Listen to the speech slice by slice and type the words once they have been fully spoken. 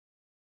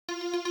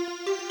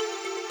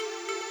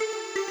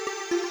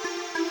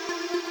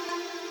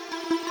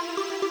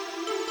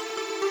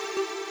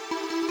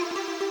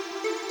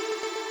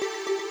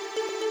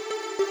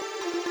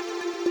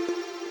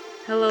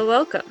Hello,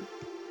 welcome.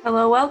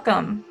 Hello,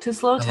 welcome to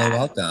Slow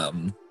Hello,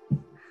 Tag.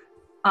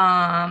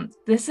 welcome.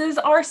 This is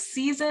our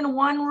season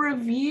 1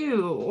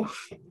 review.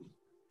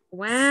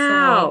 Wow.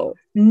 So,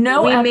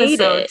 no We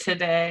made episode it.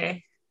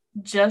 today,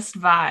 just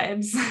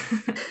vibes.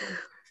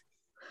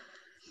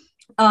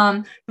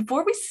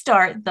 Before we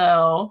start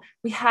though,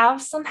 we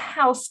have some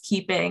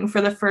housekeeping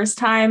for the first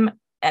time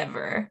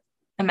ever.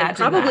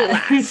 Imagine And probably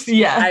that. last.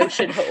 Yeah. I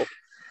should hope.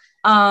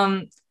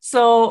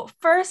 So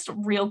first,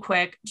 real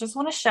quick, just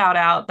want to shout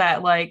out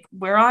that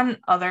we're on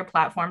other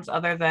platforms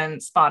other than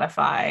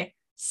Spotify.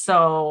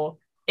 So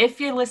if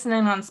you're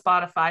listening on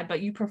Spotify, but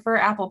you prefer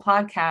Apple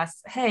Podcasts,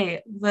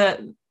 hey,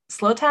 the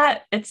Slow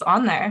Tat, it's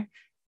on there.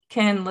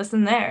 Can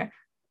listen there.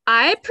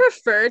 I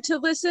prefer to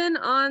listen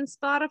on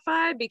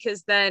Spotify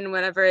because then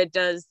whenever it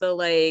does the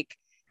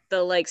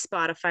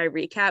Spotify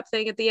recap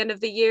thing at the end of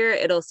the year,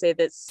 it'll say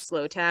that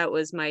Slow Tat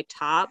was my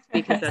top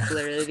because that's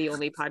literally the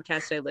only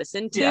podcast I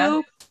listen to.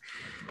 Yeah.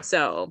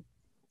 So,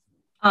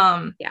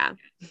 yeah.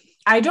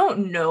 I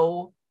don't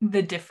know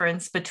the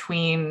difference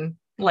between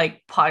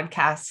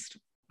podcast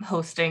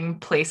hosting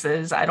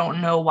places. I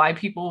don't know why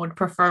people would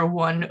prefer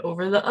one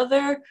over the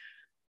other,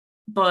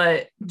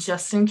 but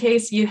just in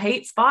case you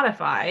hate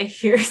Spotify,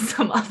 here's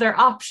some other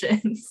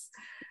options.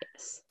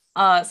 Yes.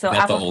 So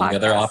That's Apple the only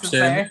other Podcasts is option?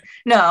 there.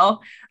 No.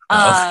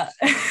 Are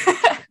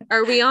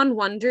we on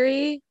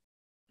Wondery?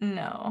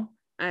 No.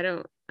 I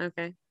don't.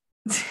 Okay.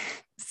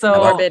 So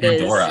How about It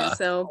is. Pandora?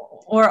 So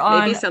we're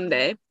on maybe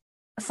someday.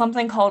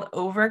 something called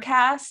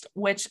Overcast,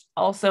 which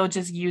also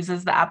just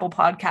uses the Apple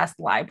Podcast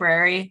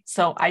library.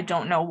 So I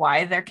don't know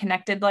why they're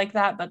connected like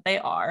that, but they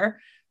are.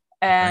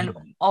 And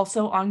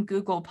also on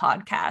Google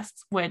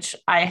Podcasts, which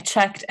I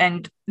checked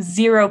and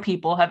 0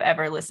 people have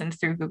ever listened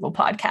through Google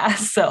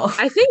Podcasts. So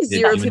I think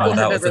 0 even people know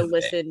that have was a ever thing.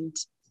 listened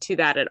to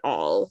that at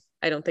all.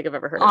 I don't think I've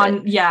ever heard of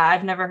it. Yeah,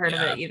 I've never heard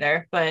of it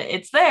either, but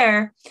it's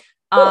there.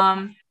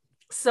 Cool.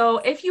 So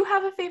if you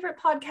have a favorite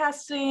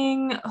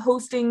podcasting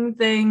hosting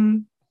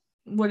thing,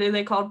 what are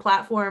they called,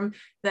 platform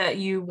that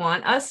you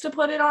want us to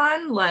put it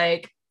on,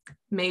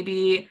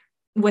 maybe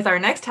with our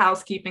next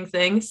housekeeping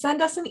thing,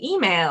 send us an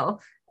email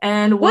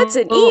and What's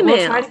an we'll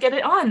email? try to get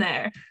it on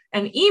there.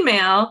 An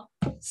email.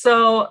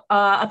 So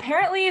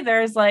apparently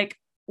there's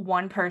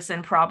one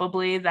person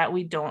probably that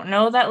we don't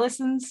know that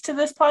listens to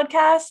this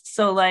podcast.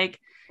 So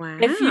Wow.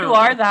 if you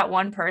are that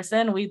one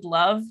person, we'd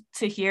love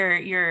to hear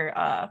your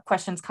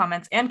questions,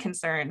 comments, and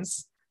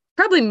concerns.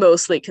 Probably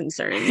mostly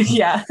concerned.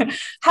 Yeah.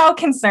 How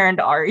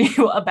concerned are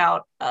you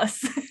about us?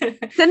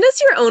 Send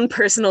us your own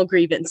personal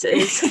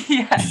grievances.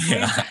 Yes,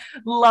 Yeah.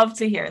 we'd love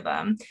to hear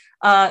them.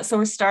 So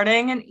we're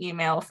starting an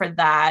email for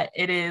that.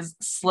 It is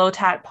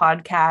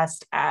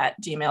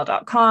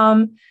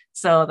slowtatpodcast@gmail.com.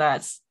 So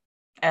that's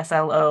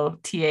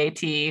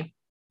SLOTAT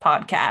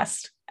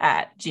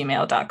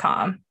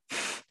podcast@gmail.com.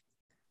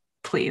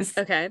 Please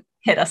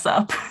hit us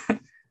up.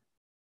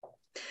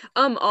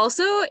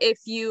 Also, if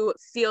you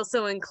feel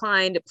so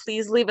inclined,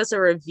 please leave us a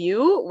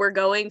review. We're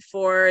going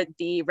for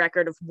the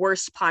record of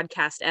worst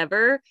podcast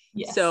ever.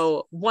 Yes.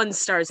 So 1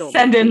 stars only.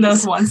 Send in please.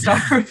 those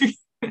 1-star reviews.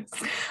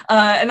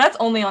 And that's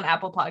only on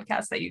Apple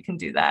Podcasts that you can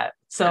do that.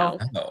 So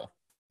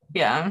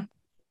yeah.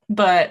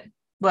 But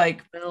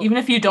even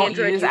if you don't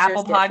Android use users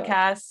Apple get fucked.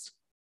 Podcasts,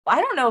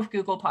 I don't know if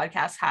Google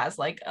Podcasts has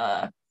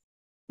a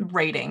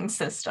rating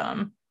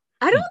system.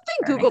 I don't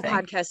think Google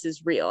anything. Podcasts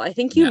is real. I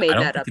think you made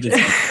that up.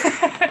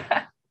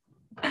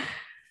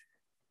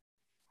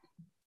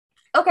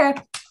 Okay,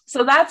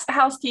 so that's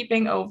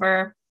housekeeping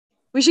over.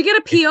 We should get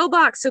a PO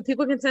box so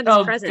people can send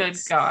us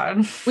presents. Good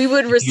God. We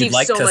would If receive you'd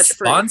like so to much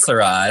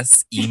sponsor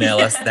us, email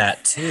us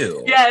that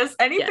too. Yes,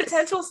 any Yes.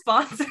 potential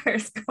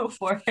sponsors, go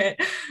for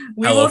it.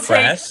 We will take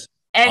HelloFresh,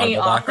 any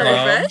Audible.com. offer.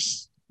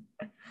 HelloFresh?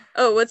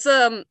 Oh, what's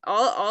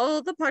all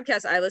of the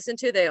podcasts I listen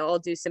to, they all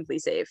do Simply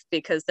Safe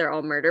because they're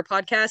all murder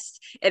podcasts.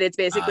 And it's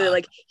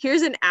basically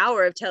here's an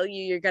hour of telling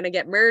you you're gonna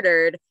get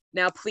murdered.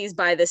 Now please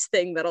buy this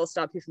thing that'll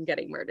stop you from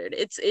getting murdered.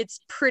 It's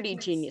pretty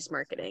genius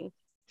marketing.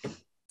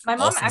 My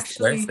mom Also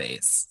actually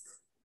Squarespace.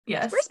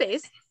 Yes.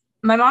 Squarespace.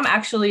 My mom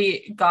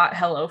actually got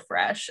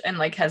HelloFresh and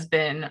has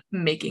been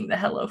making the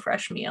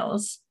HelloFresh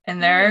meals,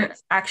 and they're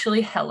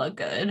actually hella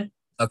good.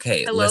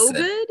 Okay, Hello, listen.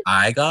 good?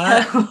 I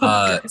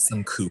got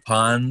some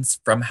coupons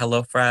from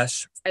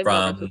HelloFresh I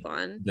love a from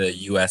coupon. the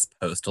U.S.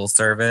 Postal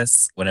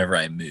Service whenever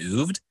I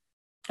moved.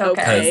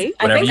 Okay.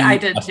 I think I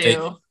did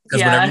too.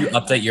 Because whenever you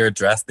update your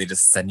address, they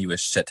just send you a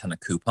shit ton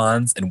of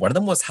coupons. And one of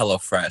them was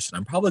HelloFresh. And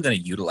I'm probably going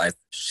to utilize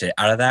shit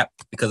out of that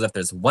because if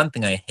there's one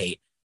thing I hate,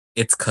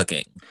 it's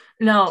cooking.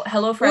 No,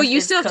 HelloFresh. Well,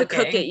 you still have cooking.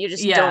 to cook it. You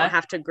just don't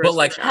have to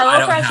grocery shop. I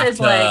don't HelloFresh have is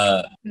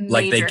to,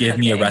 they give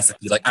me a cooking.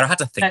 recipe. I don't have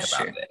to think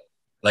about it.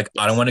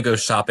 I don't want to go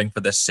shopping for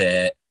the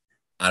shit.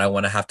 I don't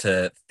want to have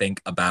to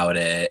think about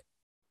it.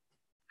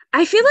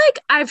 I feel like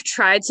I've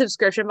tried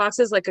subscription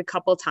boxes a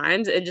couple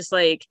times and just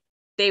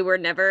they were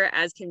never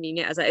as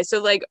convenient as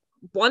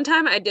one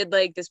time I did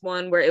this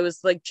one where it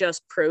was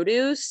just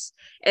produce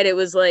and it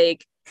was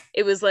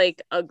it was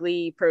like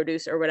ugly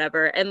produce or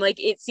whatever, and like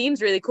it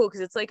seems really cool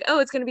because it's like, oh,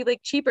 it's gonna be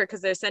like cheaper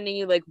because they're sending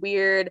you like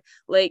weird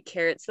like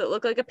carrots that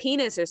look like a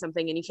penis or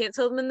something, and you can't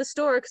sell them in the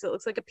store because it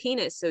looks like a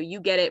penis, so you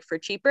get it for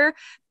cheaper.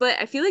 But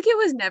I feel like it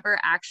was never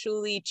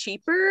actually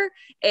cheaper,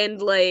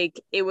 and like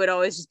it would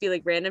always just be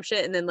like random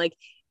shit. And then like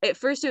at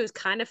first it was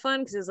kind of fun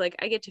because it was like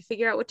I get to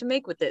figure out what to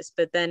make with this,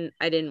 but then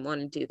I didn't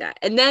want to do that.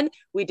 And then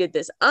we did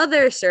this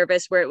other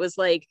service where it was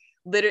like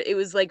literally it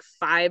was like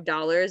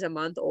 $5 a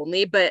month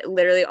only, but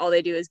literally all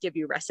they do is give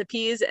you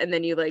recipes, and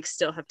then you like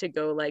still have to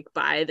go like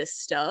buy the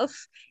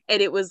stuff.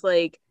 And it was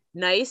like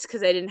nice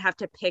because I didn't have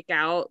to pick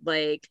out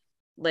like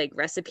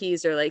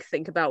recipes or like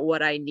think about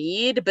what I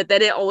need. But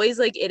then it always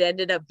like it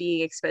ended up being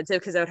expensive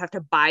because I would have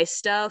to buy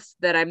stuff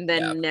that I'm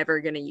then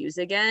never gonna use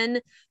again.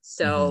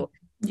 So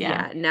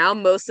yeah, now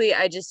mostly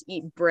I just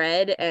eat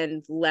bread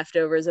and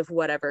leftovers of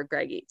whatever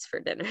Greg eats for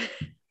dinner.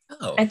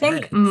 Oh, I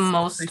think nice.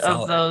 most Pretty of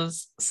solid.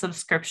 those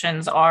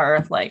subscriptions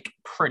are like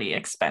pretty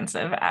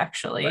expensive,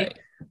 actually. Right.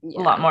 A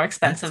lot more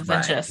expensive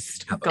That's than right.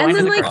 just Have going to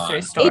then, the like, grocery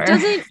on store. It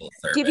doesn't full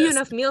give you service.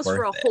 enough meals It's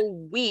for a worth it.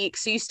 whole week,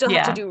 so you still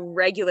have to do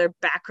regular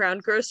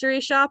background grocery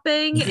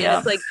shopping. And Yeah.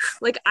 it's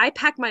like I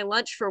pack my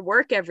lunch for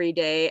work every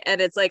day, and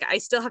it's like I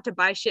still have to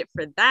buy shit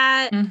for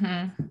that.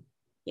 Mm-hmm.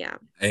 Yeah.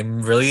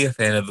 I'm really a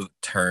fan of the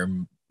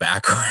term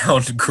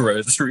background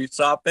grocery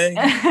shopping.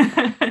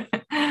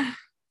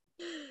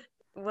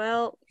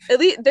 Well, at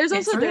least there's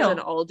It's also there's an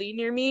real. Aldi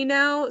near me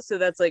now, so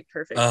that's like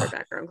perfect for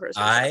background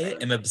grocery I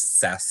shopping. am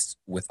obsessed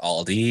with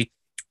Aldi.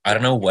 I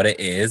don't know what it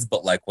is,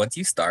 but like once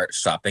you start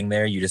shopping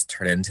there, you just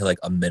turn into like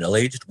a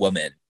middle-aged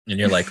woman. And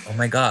you're like, oh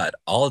my God,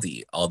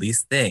 Aldi, all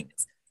these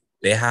things.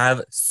 They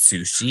have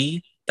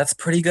sushi. That's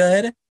pretty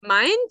good.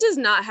 Mine does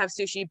not have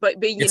sushi,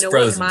 but you It's know what?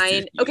 frozen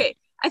Mine, sushi. okay.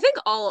 I think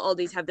all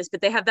Aldis have this, but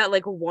they have that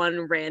like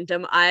one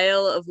random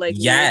aisle of like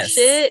weird Yes.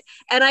 shit.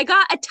 And I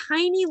got a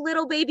tiny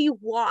little baby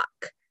wok.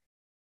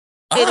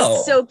 And Oh,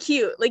 it's so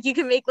cute. Like you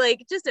can make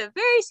like just a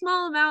very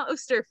small amount of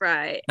stir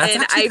fry. That's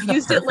And actually I've kinda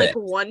used it like perfect.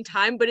 one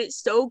time, but it's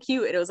so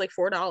cute. And it was like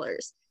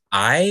 $4.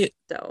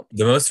 So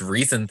the most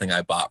recent thing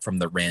I bought from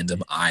the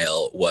random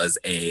aisle was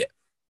a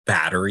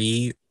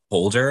battery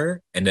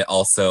holder, and it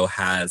also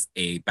has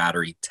a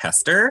battery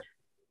tester.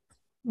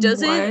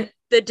 doesn't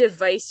the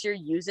device you're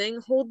using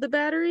hold the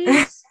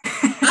batteries?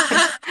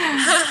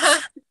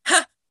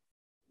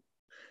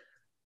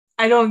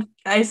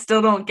 I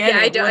still don't get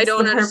it. I What's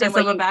don't the understand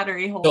purpose why of a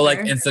battery holder? So like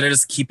instead of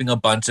just keeping a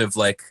bunch of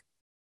like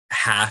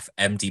half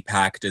empty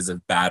packages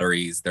of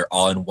batteries, they're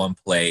all in one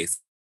place.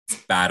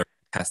 Battery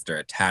tester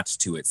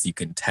attached to it, so you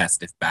can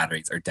test if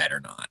batteries are dead or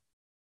not.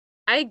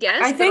 I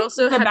guess. I but think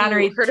also the have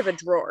battery you heard of a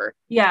drawer?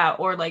 Yeah,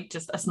 or like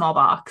just a small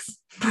box.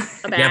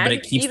 A bag? Yeah, but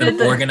it keeps them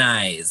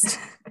organized.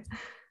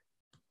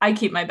 I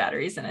keep my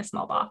batteries in a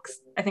small box.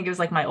 I think it was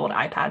like my old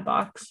iPad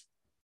box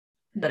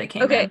that it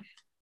came Okay. in.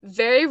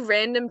 Very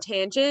random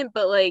tangent,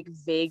 but like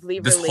vaguely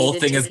This related whole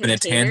thing to has been a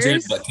tangent,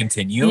 containers. but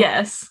continue.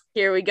 Yes.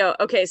 Here we go.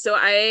 Okay, so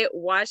I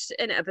watched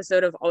an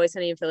episode of Always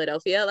Sunny in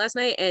Philadelphia last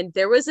night, and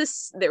there was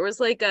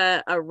like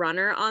a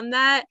runner on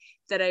that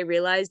I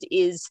realized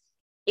is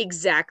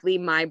exactly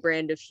my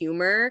brand of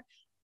humor.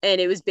 And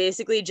it was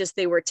basically just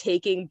they were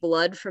taking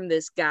blood from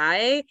this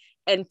guy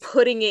and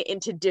putting it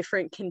into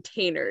different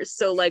containers.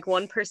 So like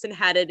one person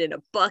had it in a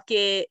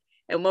bucket,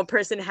 and one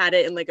person had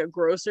it in like a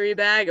grocery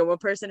bag, and one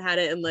person had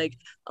it in like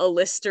a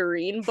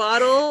Listerine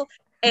bottle.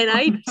 And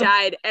I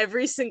died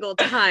every single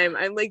time.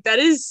 I'm like, that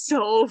is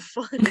so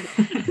funny.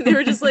 They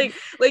were just like,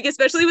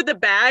 especially with the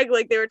bag,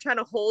 like they were trying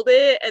to hold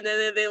it, and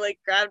then they like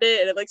grabbed it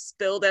and it like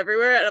spilled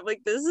everywhere. And I'm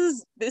like, this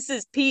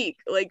is peak.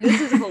 Like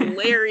this is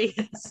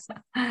hilarious.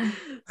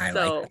 I like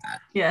that.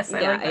 Yes,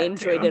 I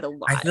enjoyed it a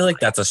lot. I feel like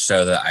that's a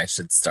show that I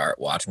should start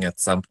watching at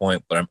some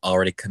point, but I'm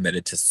already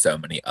committed to so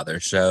many other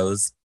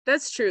shows.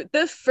 That's true.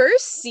 The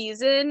first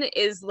season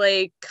is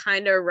like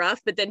kind of rough,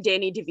 but then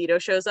Danny DeVito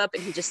shows up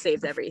and he just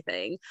saves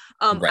everything.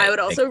 Right, I would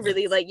also makes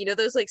really sense. like,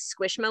 those like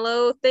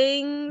Squishmallow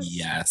things.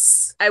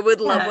 Yes. I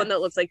would love one that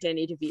looks like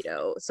Danny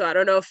DeVito. So I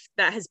don't know if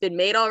that has been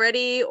made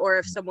already or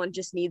if someone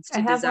just needs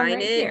to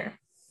design it here.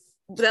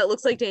 that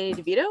looks like Danny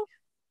DeVito.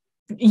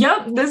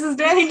 Yep, this is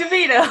Danny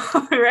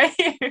DeVito right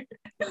here.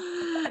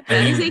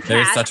 That is a cat.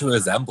 There's such a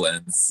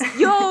resemblance.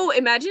 Yo,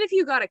 imagine if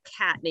you got a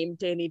cat named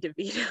Danny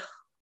DeVito.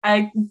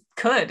 I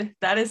could.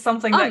 That is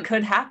something that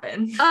could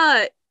happen.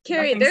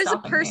 Carrie, Nothing's there's a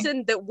stopping me.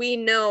 person that we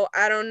know.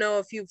 I don't know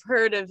if you've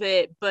heard of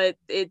it, but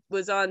it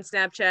was on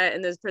Snapchat,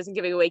 and there's a person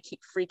giving away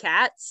free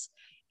cats.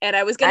 And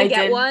I was gonna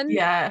get one,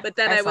 but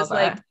then I was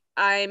like,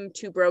 I'm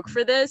too broke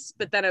for this.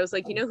 But then I was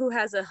like, you know who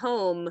has a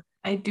home?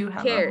 I do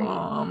have Carrie. a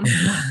home.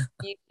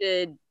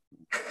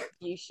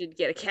 You should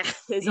get a cat.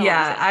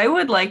 Yeah, I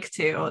would like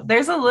to.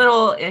 There's a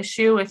little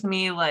issue with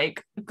me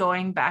like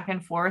going back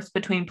and forth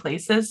between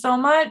places so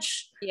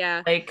much.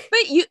 Yeah. Like, but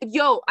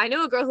I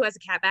know a girl who has a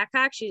cat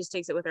backpack. She just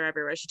takes it with her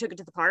everywhere. She took it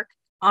to the park.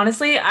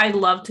 Honestly, I'd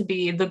love to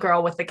be the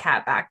girl with the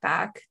cat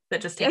backpack that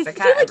just takes the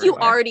cat. I feel like everywhere.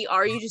 you already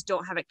are. You just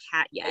don't have a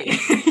cat yet.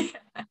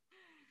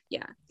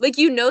 Yeah. Like,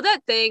 you know,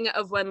 that thing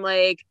of when,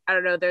 like, I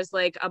don't know, there's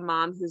like a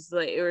mom who's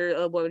like, or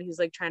a woman who's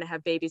like trying to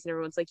have babies and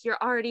everyone's like, you're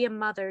already a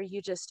mother.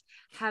 You just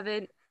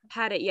haven't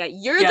had it yet.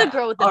 You're the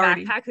girl with the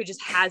already. backpack who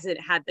just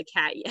hasn't had the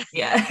cat yet.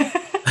 Yeah.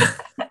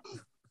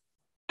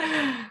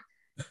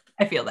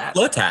 I feel that.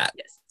 Slow tat.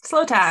 Yes.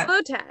 Slow tat.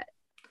 Slow tat.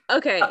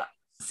 Okay.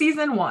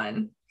 Season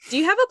 1. Do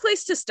you have a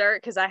place to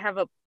start? Because I have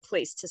a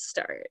place to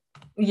start.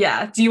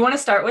 Yeah. Do you want to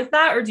start with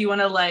that, or do you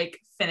want to like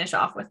finish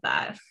off with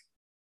that?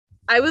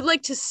 I would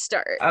like to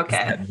start.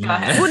 Okay. Go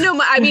ahead. Well,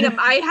 no, I mean,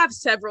 I have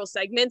several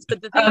segments,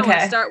 but the thing I want to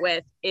Okay. start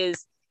with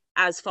is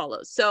as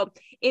follows. So,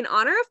 in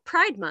honor of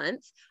Pride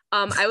Month,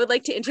 I would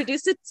like to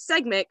introduce a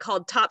segment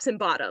called Tops and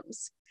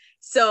Bottoms.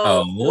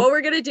 So, what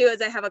we're going to do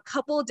is I have a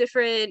couple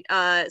different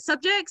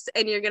subjects,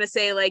 and you're going to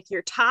say like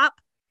your top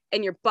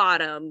and your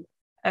bottom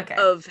Okay.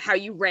 of how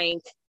you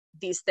rank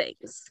these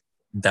things.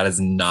 That is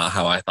not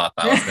how I thought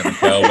that was going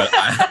to go, but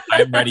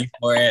I'm ready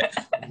for it.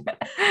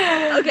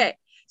 Okay.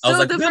 I was So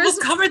like, the we first,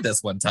 almost covered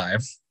this one time.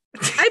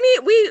 I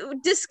mean, we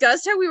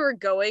discussed how we were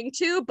going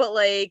to, but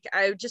like,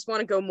 I just want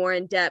to go more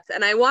in depth,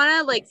 and I want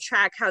to like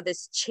track how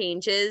this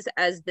changes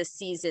as the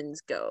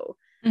seasons go.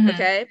 Mhm.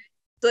 Okay.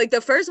 So like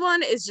the first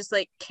one is just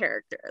like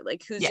character,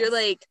 like who's your Yes.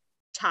 like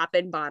top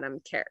and bottom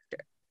character?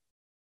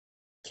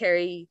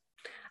 Carrie.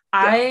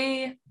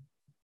 I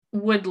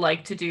would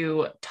like to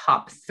do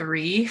top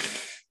 3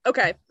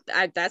 Okay,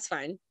 that's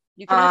fine.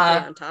 You can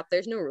have 3 on top.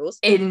 There's no rules.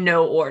 in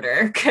no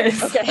order,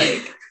 because Okay.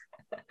 like,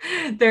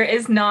 there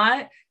is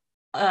not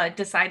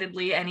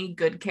decidedly any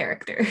good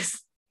characters.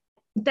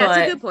 That's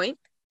but, a good point.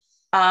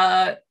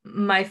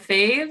 my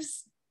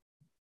faves,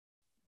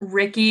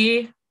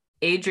 Ricky,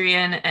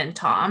 Adrian, and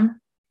Tom.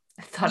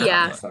 I thought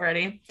Yeah. about this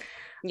already.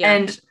 Yeah.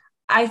 And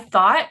I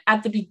thought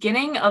at the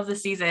beginning of the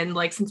season,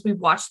 like since we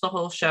watched the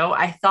whole show,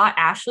 I thought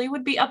Ashley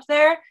would be up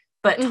there,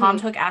 but Tom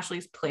took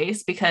Ashley's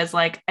place because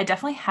like I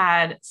definitely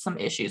had some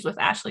issues with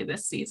Ashley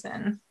this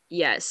season.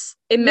 Yes.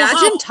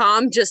 Imagine Wow.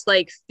 Tom just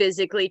like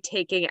physically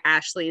taking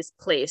Ashley's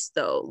place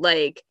though,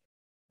 like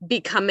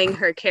becoming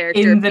her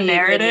character In the being new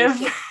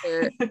narrative.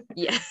 character.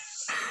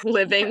 Yes.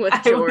 Living with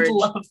I George. would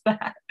love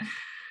that.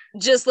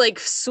 Just like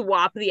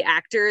swap the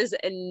actors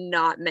and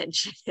not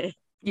mention it.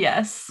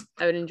 Yes.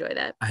 I would enjoy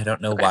that. I don't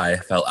know Okay. why I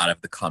fell out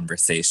of the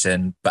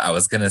conversation, but I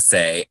was going to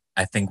say,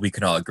 I think we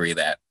can all agree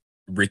that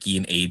Ricky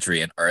and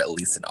Adrian are at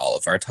least in all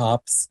of our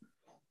tops.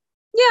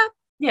 Yeah,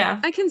 Yeah.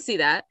 I can see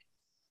that.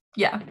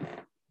 Yeah.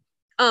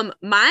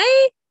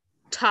 My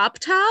top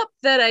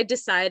that I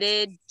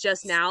decided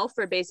just now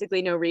for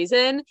basically no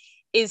reason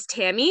is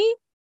Tammy.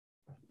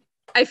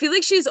 I feel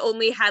like she's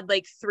only had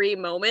like 3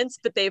 moments,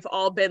 but they've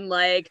all been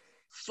like,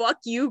 fuck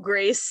you,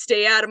 Grace,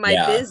 stay out of my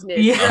business.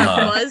 Yeah.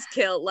 You're a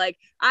buzzkill. Like,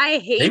 I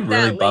hate They that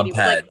really lady. bump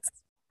heads. Like,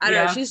 I don't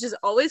know. Yeah. She's just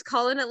always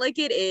calling it like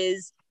it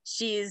is.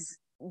 She's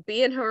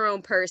being her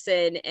own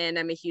person, and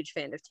I'm a huge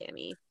fan of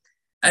Tammy.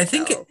 I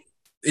think So,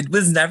 it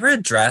was never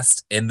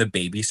addressed in the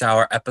baby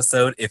shower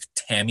episode if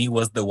Tammy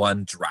was the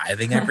one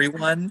driving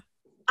everyone.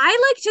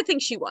 I like to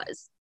think she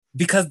was.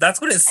 Because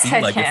that's what it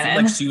seemed like. It seemed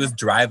like Headcanon. she was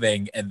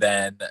driving and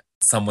then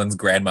someone's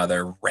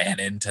grandmother ran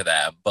into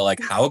them. But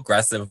like, how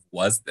aggressive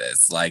was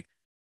this? Like,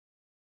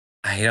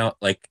 I don't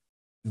like,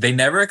 they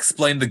never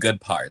explained the good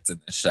parts in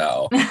the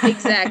show.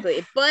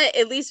 Exactly. But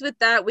at least with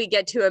that, we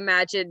get to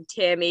imagine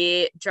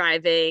Tammy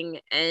driving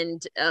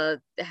and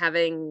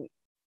having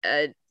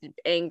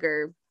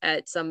anger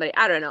at somebody.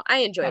 I don't know. I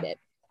enjoyed it.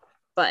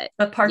 But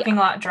The parking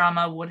lot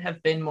drama would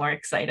have been more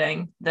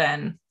exciting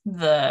than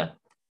the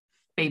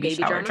baby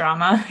shower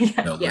drama.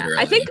 Yeah. No, yeah, literally.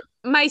 I think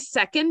my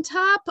second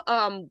top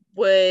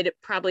would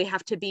probably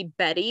have to be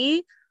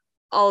Betty,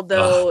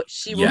 although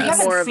she We will be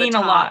yes. more haven't of a seen a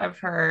top. lot of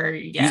her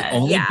She's yet.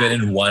 only Yeah. been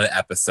in one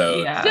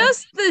episode. Yeah.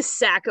 Just the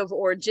sack of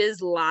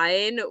oranges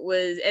line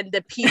was, and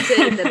the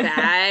pizza in the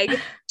bag,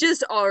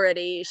 just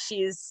already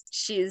she's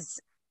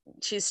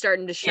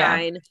starting to Yeah.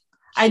 shine.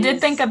 I did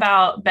She's- think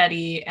about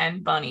Betty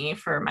and Bunny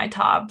for my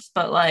tops,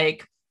 but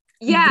like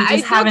yeah, we I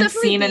just they'll haven't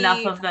definitely seen be-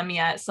 enough of them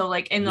yet. So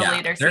like in the Yeah,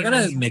 later they're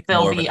gonna seasons, make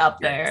they'll more of be an up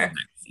appearance there.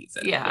 next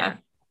season. Yeah.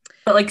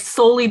 But like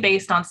solely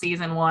based on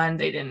season 1,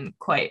 they didn't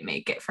quite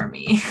make it for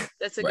me.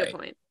 That's a Right. good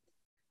point.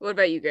 What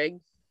about you, Greg?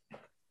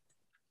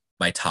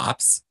 My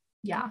tops.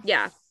 Yeah.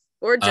 Yeah,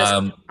 or just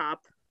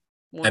top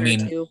one I or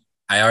mean, 2.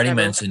 I already Whatever.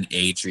 mentioned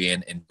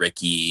Adrian and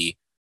Ricky.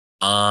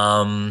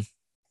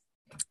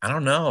 I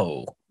don't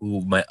know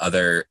who my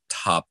other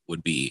top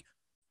would be.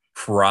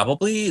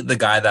 Probably the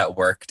guy that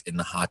worked in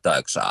the hot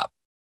dog shop.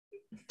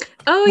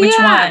 Oh Which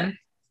yeah. one?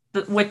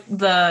 With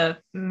the What was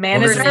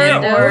manager his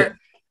name? or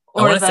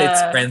I want to say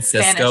it's the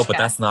Francisco, Spanish but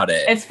guy? that's not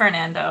it. It's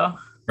Fernando.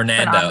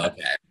 Fernando.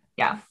 Okay.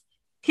 Yeah.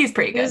 He's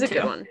pretty He was good a too.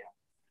 good one.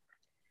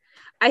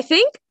 I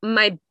think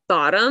my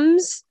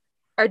bottoms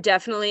are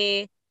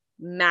definitely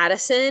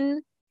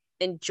Madison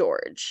and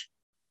George.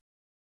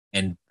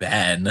 And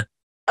Ben.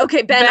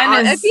 Okay, Ben.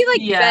 Ben I is- feel like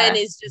yeah. Ben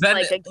is just Ben,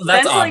 like a that's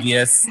Ben's like-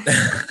 obvious.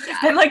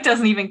 Ben like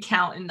doesn't even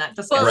count in that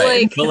discussion. But,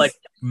 right. like- But like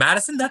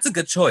Madison, that's a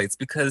good choice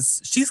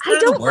because she's I kind of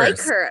the don't like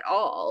worst. her at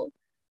all.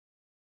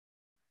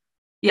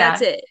 yeah.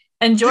 That's it.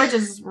 And George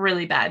is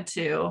really bad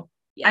too.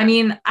 Yeah. I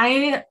mean,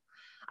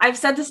 I've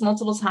said this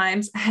multiple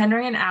times.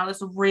 Henry and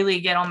Alice really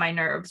get on my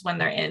nerves when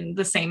they're in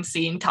the same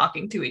scene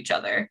talking to each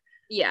other.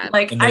 Yeah.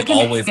 Like And I they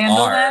can always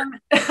handle are. them.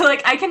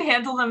 Like I can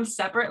handle them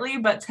separately,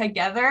 but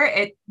together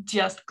it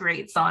just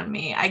grates on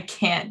me. I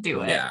can't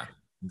do it. Yeah,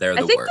 they're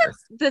I the think worst.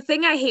 the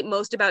thing I hate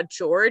most about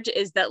George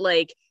is that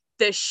like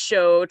the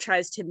show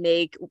tries to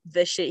make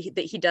the shit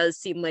that he does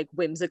seem like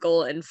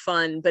whimsical and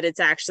fun, but it's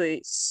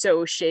actually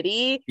so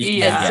shitty.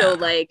 Yeah. And so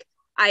like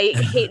I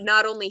hate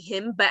not only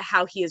him but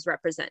how he is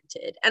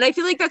represented. And I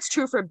feel like that's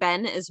true for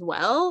Ben as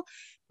well.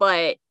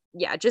 But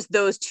yeah, just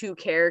those two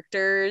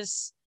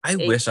characters. I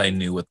wish I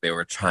knew what they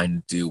were trying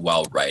to do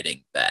while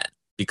writing Ben,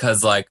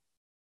 because like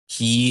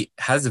he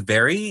has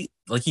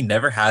he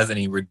never has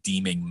any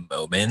redeeming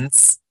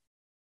moments.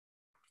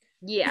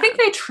 Yeah. I think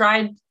they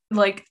tried,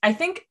 like, I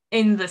think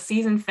in the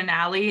season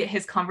finale,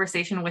 his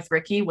conversation with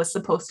Ricky was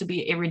supposed to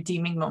be a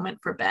redeeming moment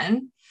for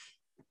Ben.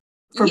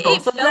 For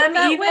both of them,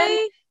 that even.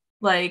 way.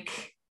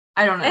 Like,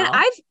 I don't know.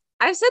 And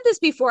I've said this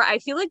before. I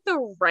feel like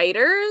the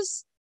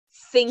writers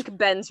think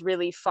Ben's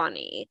really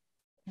funny,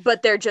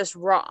 but they're just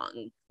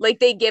wrong. Like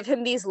they give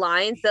him these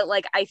lines that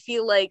like I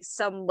feel like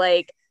some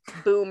like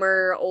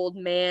boomer old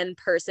man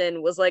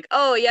person was like,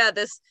 oh yeah,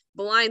 this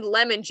blind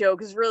lemon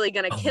joke is really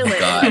gonna kill it.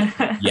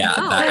 God. Yeah,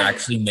 No. that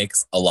actually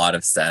makes a lot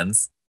of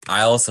sense.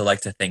 I also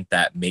like to think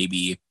that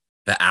maybe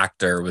the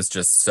actor was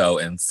just so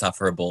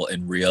insufferable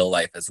in real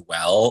life as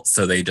well,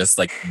 so they just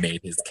like made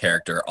his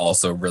character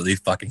also really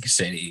fucking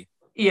shitty.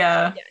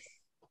 Yeah. Yes.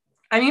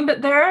 I mean,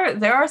 but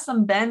there are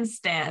some Ben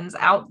stands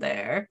out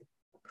there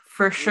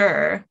for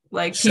sure.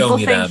 Like Show people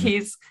me think them.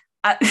 he's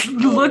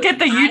look at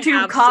the I YouTube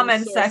have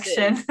comment some sources.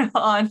 section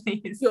on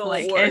these. Don't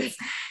Like worry.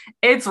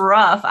 it's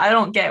rough. I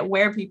don't get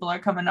where people are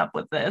coming up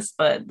with this,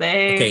 but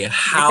Okay, they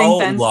how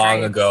think Ben's long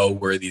great. ago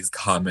were these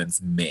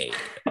comments made?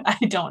 I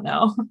don't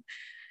know.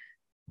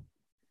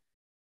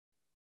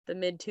 The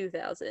mid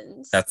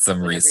 2000s. That's some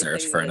when research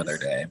everything for another was-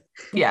 day.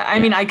 Yeah, I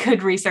mean, I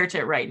could research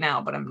it right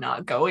now, but I'm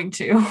not going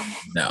to.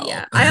 No.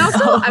 Yeah. I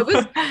also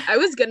I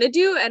was gonna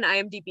do an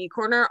IMDb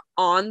corner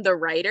on the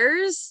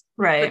writers,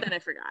 right. but then I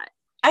forgot.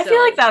 I feel So-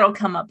 like that'll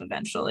come up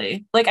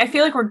eventually. Like, I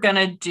feel like we're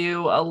gonna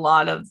do a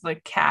lot of the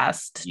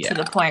cast to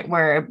the Yeah. point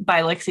where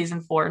by like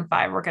season 4 and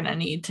 5, we're gonna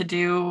need to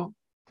do.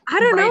 I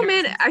don't know, writers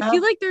man. and I stuff.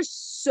 feel like there's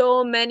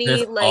so many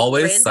There's like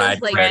always randos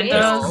side like characters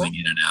randos. coming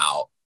in and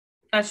out.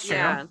 That's true.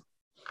 Yeah.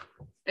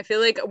 I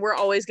feel like we're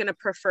always gonna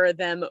prefer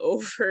them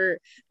over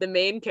the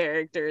main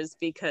characters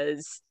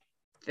because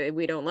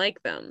we don't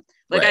like them.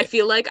 Like I Right.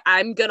 feel like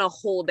I'm gonna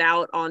hold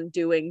out on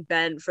doing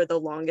Ben for the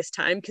longest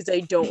time because I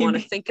don't want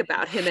to think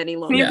about him any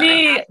longer. than I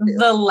Maybe have to.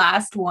 the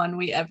last one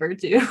we ever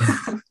do.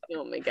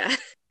 Oh my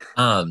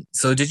god.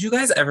 So did you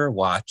guys ever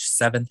watch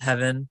Seventh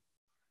Heaven?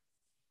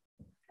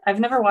 I've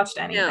never watched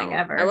anything No,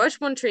 ever. I watched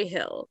One Tree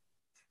Hill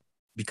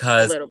a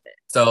Because little bit.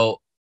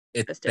 so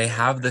That's they different.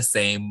 have the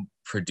same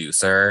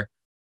producer.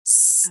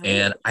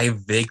 And I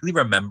vaguely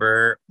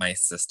remember my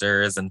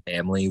sisters and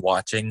family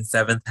watching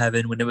Seventh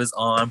Heaven when it was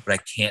on, but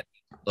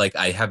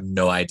I have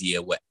no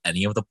idea what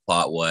any of the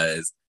plot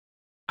was.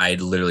 I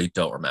literally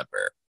don't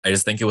remember. I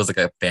just think it was like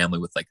a family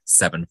with like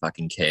 7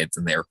 fucking kids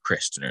and they were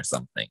Christian or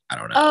something. I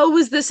don't know. Oh,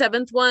 was the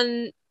 7th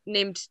one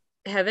named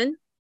Heaven?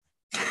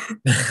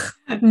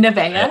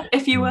 Nevaeh,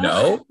 if you will.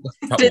 No.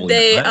 Did probably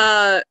they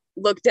not.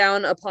 look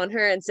down upon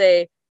her and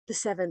say the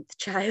 7th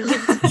child?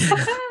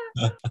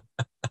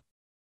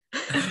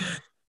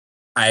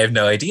 I have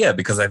no idea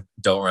because I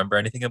don't remember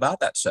anything about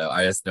that show.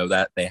 I just know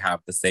that they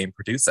have the same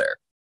producer.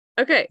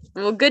 Okay,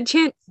 well, good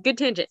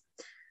tangent.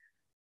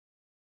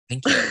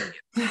 Thank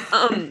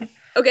you.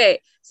 Okay,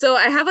 so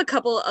I have a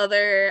couple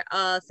other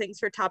things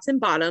for tops and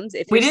bottoms.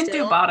 If We you're didn't do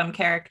still- bottom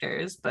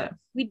characters, but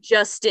We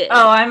just did.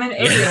 oh, I'm an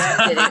We just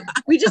idiot. did.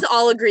 We just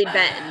all agreed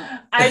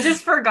Ben. I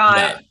just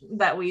forgot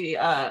that we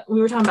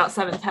were talking about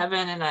Seventh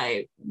Heaven, and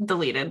I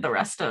deleted the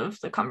rest of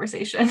the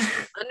conversation.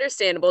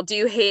 Understandable. Do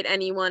you hate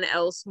anyone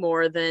else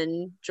more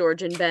than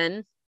George and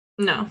Ben,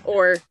 No,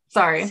 or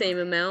sorry. same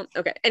amount?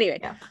 Okay. Anyway,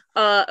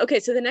 Yeah. okay.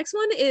 So the next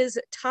one is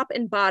top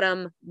and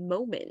bottom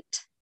moment.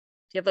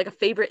 Do you have like a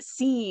favorite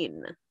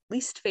scene?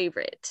 Least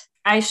favorite?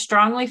 I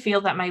strongly feel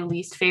that my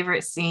least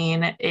favorite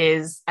scene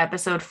is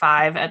episode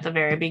 5 at the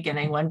very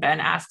beginning when Ben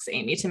asks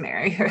Amy to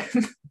marry her.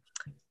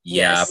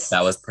 Yeah, Yes.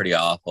 that was pretty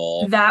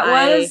awful.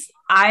 I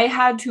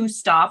had to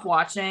stop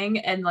watching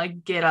and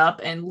like get up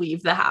and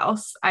leave the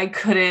house. I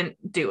couldn't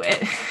do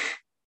it.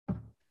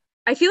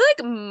 I feel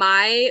like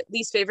my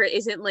least favorite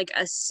isn't like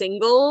a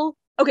single.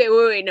 Okay,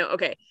 wait, no.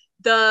 Okay,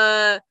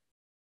 the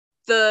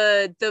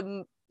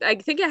I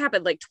think it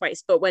happened like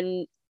twice, but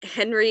when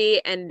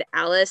Henry and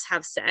Alice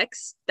have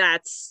sex, I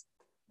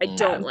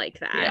don't like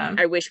that. Yeah.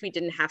 I wish we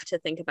didn't have to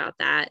think about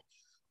that.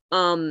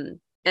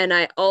 And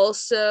I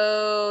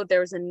also, there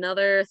was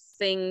another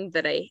thing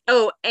that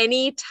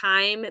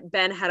anytime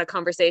Ben had a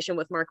conversation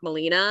with Mark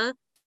Molina,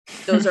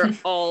 those are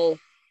all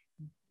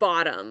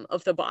bottom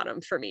of the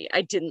bottom for me.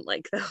 I didn't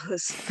like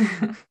those.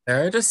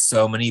 There are just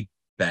so many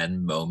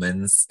Ben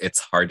moments. It's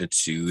hard to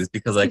choose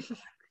because like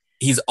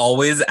he's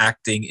always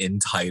acting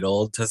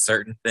entitled to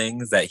certain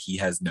things that he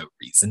has no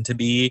reason to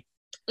be.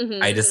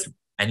 Mhm.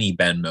 Any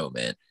Ben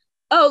moment.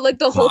 Oh, like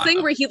the whole thing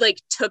Bottom. where he like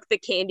took the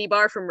candy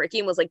bar from Ricky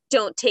and was like,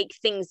 "Don't take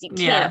things you can't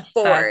Yeah,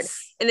 afford."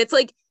 that's And it's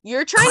like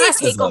you're trying to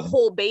take a Classism.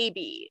 whole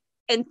baby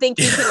and think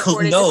you can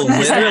afford it No, just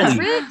because you're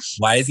literally. rich.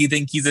 Why does he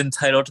think he's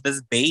entitled to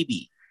this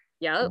baby?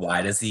 Yep.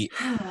 Why does he?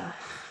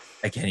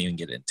 I can't even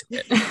get into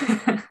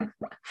it.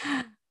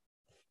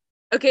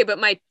 Okay, but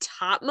my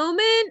top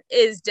moment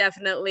is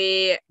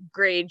definitely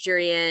Grey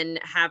Jurian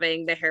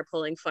having the hair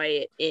pulling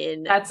fight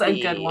in That's a the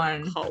good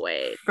one,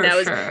 hallway. for That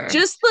was sure.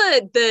 just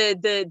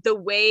the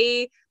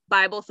way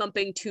Bible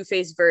thumping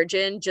Two-Faced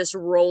Virgin just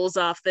rolls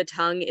off the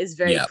tongue is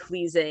very Yep.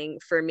 pleasing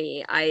for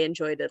me. I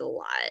enjoyed it a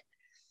lot.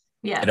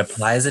 Yes. It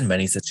applies in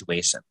many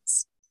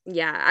situations.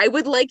 Yeah, I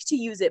would like to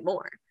use it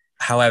more.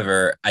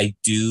 However, I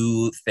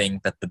do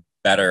think that the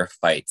better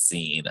fight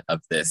scene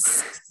of this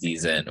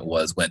season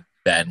was when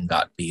Ben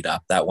got beat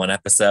up that one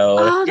episode.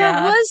 Oh, that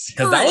Yeah. was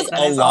Because that fun. was That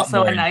a is lot also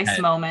more a nice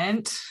intense.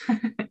 moment.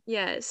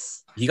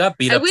 Yes. He got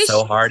beat I up wish-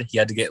 so hard he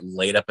had to get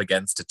laid up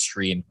against a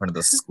tree in front of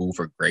the school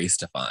for Grace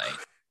to find.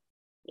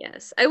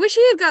 Yes. I wish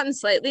he had gotten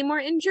slightly more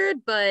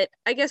injured, but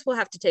I guess we'll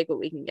have to take what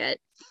we can get.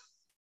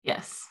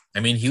 Yes. I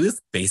mean, he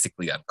was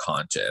basically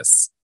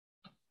unconscious.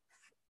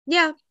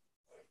 Yeah.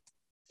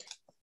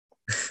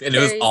 And it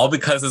was Very- all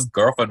because his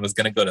girlfriend was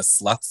going to go to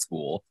slut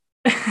school.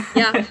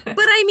 Yeah.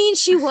 But I mean,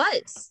 she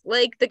was.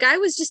 Like, the guy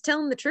was just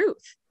telling the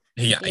truth.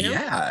 Yeah, You know?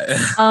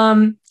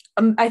 yeah.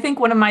 I think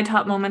one of my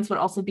top moments would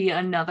also be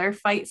another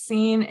fight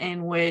scene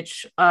in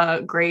which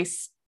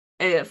Grace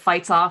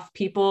fights off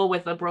people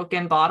with a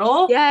broken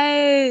bottle.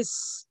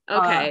 Yes.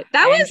 Okay.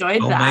 That I was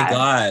enjoyed Oh that. my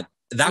God.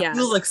 That Yeah.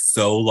 feels like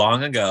so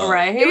long ago.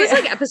 Right? it was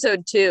like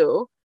episode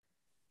 2.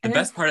 The I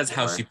best think part is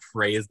how 4. she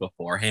prays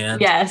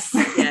beforehand. Yes.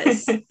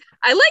 Yes.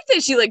 I like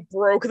that she like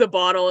broke the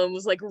bottle and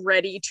was like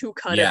ready to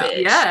cut Yeah. a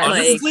bitch. Yeah. Like,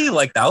 Honestly,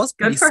 like that was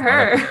pretty Good for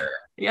smart of her. her.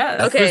 Yes.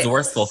 That's Okay.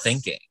 resourceful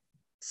thinking.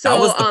 so that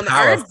was the our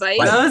power of advice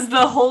fight. That was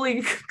the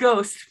Holy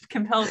Ghost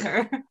compelled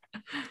her.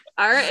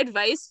 our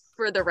advice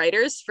for the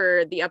writers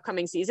for the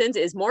upcoming seasons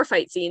is more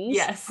fight scenes.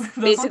 Yes. those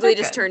ones Basically are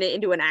just good. turn it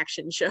into an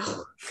action show.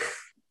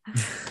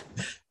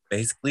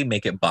 Basically,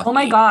 make it Buffy. Oh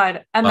my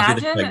God. Buffy the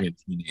Imagine pregnant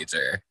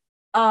teenager.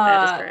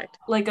 That is correct.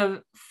 like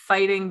a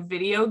fighting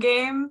video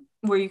game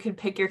where you could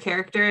pick your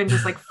character and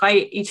just like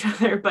fight each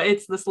other, but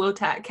it's the slow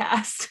tat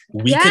cast.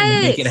 We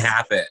can make it Yes.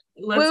 happen.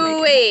 Let's Wait, make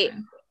it wait.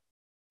 happen.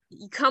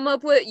 You come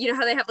up with, you know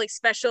how they have like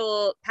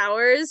special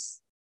powers?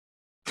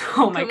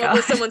 Oh my Come God. up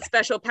with someone's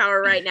special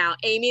power right now.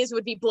 Amy's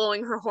would be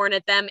blowing her horn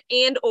at them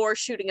and or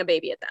shooting a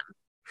baby at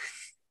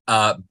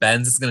them.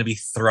 Ben's is going to be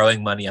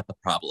throwing money at the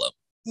problem.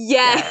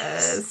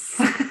 Yes.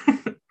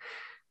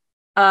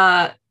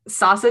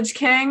 Sausage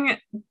King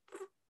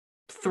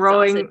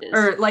throwing Sausages.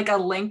 or like a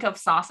link of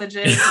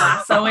sausages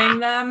lassoing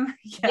them.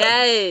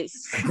 Yes.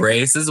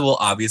 Grace's will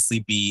obviously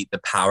be the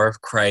power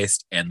of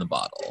Christ and the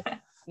bottle.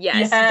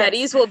 Yes. Yes.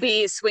 Betty's will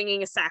be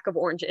swinging a sack of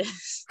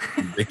oranges.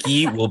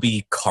 Ricky will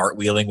be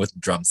cartwheeling with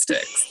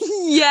drumsticks.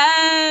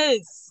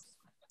 Yes.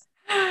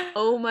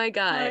 Oh my I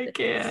God.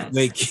 can't.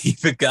 Wait,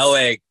 keep it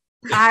going.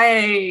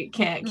 I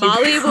can't. Keep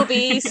Molly will going.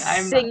 be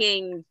I'm not-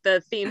 singing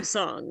the theme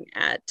song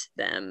at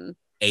them.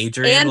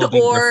 Adrian And will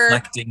be or-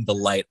 reflecting the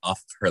light off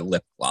of her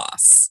lip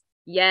gloss.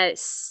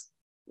 Yes.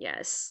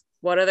 Yes.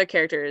 What other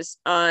characters?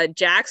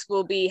 Jax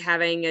will be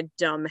having a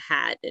dumb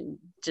hat and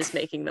just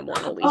making them want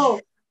to leave. Oh,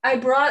 I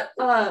brought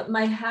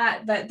my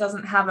hat that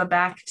doesn't have a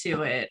back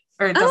to it,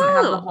 or it doesn't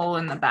have the Oh. hole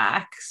in the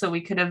back, so we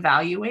could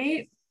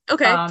evaluate.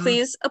 Okay, um,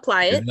 please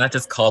apply it. Isn't that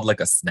just called like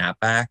a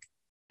snapback?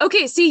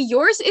 Okay, see,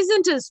 yours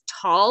isn't as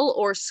tall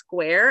or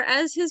square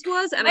as his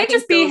was, and It I might think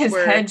just be those his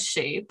were- head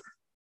shape.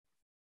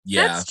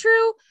 Yeah. That's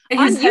true. His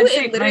On you, head it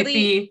shape might literally-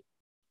 be.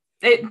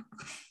 It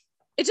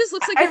It just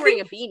looks like I you're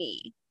wearing a think-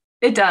 beanie.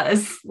 it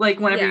does, like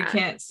whenever you Yeah.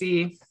 can't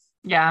see.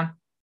 Yeah,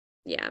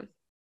 Yeah.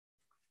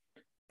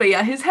 but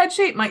yeah, his head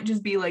shape might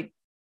just be like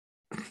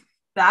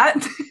that.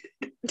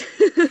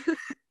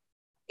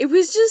 It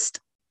was just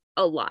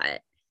a lot.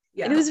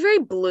 Yeah, And it was very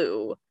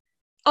blue.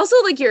 Also,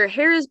 like your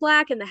hair is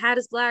black and the hat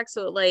is black,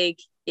 so like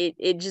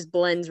it just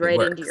blends It right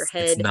works. into your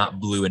head. It's not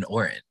blue and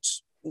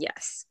orange.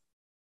 Yes.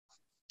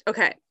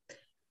 Okay.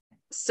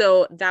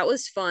 So that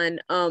was fun.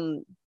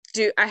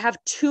 Do I have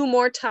 2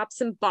 more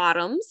tops and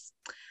bottoms?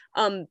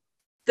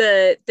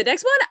 The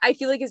next one I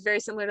feel like is very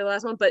similar to the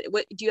last one, but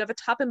what do you have a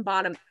top and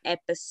bottom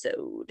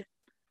episode?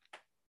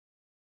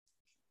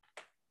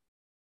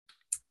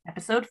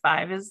 episode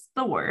 5 is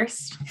the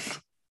worst.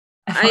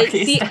 I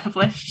Already see-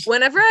 established.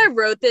 Whenever I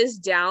wrote this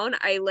down,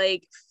 I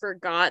like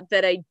forgot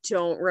that I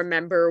don't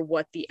remember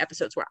what the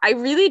episodes were. I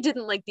really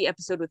didn't like the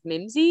episode with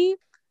Mimsy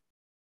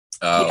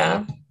Oh,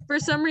 Yeah. for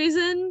some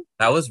reason.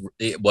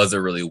 it was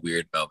a really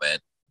weird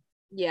moment.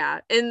 Yeah.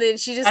 And then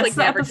she just That's like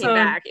the never came episode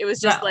back. It was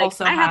just that like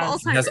also I have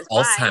has- She has Alzheimer's.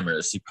 Bye.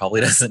 Alzheimer's. She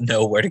probably doesn't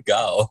know where to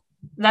go.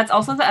 That's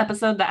also the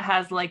episode that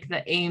has like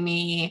the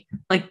Amy,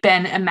 like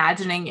Ben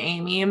imagining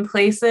Amy in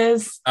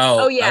places,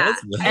 Oh, that yeah. was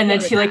really and then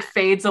remember she like that.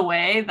 fades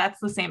away. That's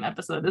the same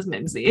episode as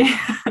Mimsy.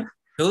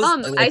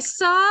 It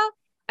was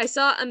I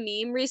saw a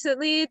meme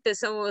recently that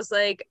someone was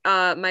like,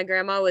 my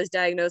grandma was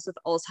diagnosed with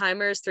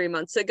Alzheimer's 3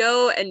 months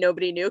ago and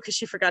nobody knew because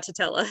she forgot to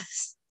tell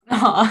us.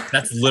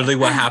 that's literally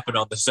what happened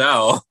on the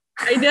show.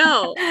 I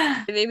know.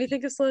 It made me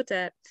think of Slow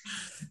Tat.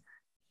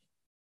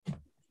 Are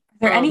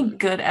there any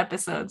good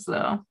episodes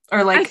though?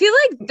 Or like I feel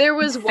like there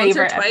was once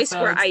or twice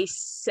episodes where I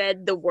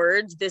said the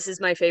words, "This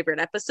is my favorite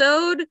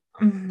episode,"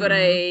 but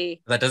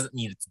that doesn't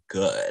mean it's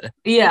good.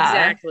 Yeah,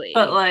 exactly.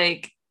 But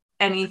like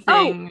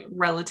anything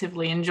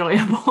relatively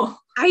enjoyable.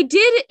 I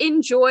did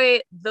enjoy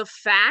the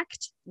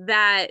fact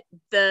that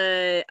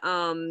the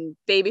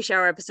baby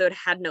shower episode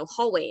had no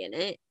hallway in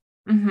it.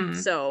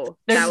 So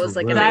that was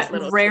like a nice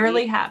little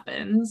rarely treat.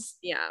 happens.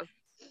 Yeah.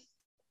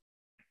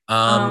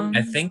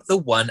 I think the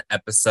one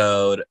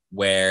episode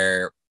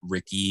where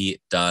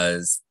Ricky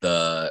does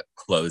the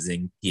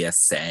closing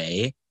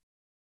PSA.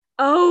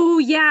 Oh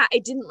yeah, I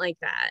didn't like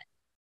that.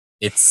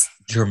 It's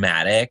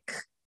dramatic.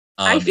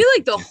 I feel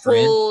like the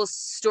whole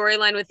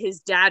storyline with his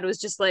dad was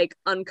just like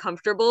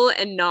uncomfortable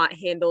and not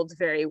handled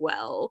very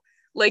well.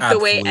 Like the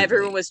way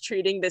everyone was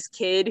treating this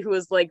kid who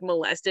was like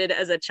molested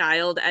as a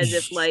child as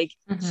if like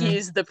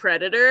he's the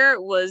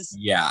predator was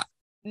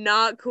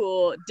not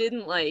cool.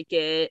 Didn't like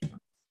it.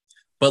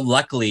 But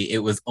luckily it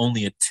was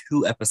only a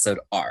 2-episode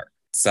arc.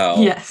 So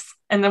yes.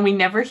 And then we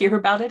never hear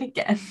about it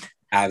again.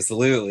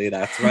 Absolutely,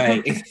 that's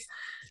right.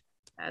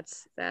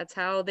 That's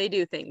how they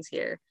do things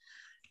here.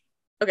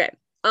 Okay.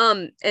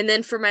 And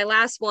then for my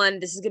last one,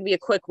 this is gonna be a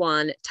quick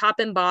one. Top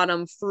and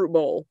bottom fruit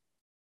bowl.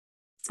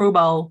 Fruit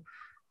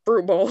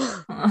bowl.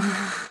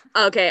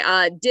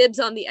 Okay, dibs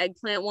on the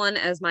eggplant one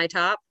as my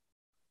top.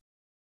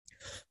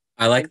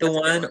 I like the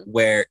one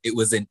where it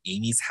was in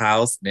Amy's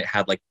house and it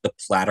had like the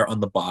platter on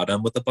the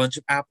bottom with a bunch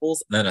of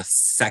apples and then a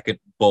second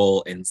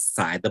bowl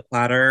inside the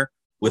platter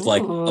with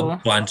like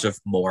a bunch of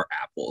more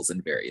apples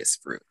and various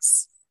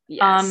fruits.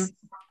 Yes.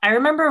 I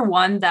remember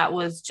one that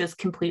was just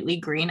completely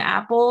green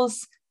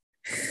apples.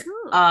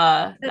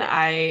 That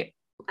I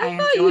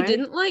thought you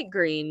didn't like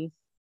green.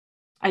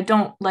 I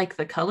don't like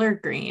the color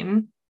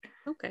green.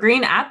 Okay.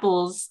 Green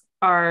apples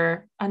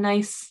are a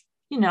nice,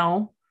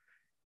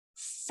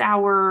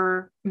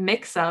 sour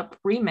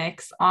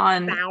remix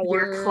on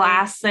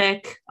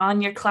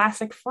your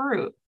classic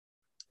fruit.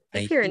 I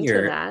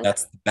hear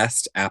that's the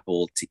best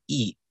apple to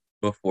eat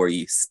before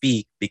you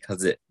speak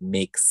because it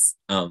makes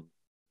the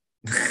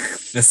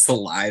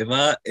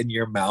saliva in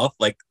your mouth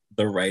like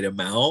the right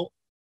amount.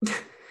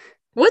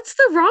 What's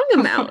the wrong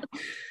amount?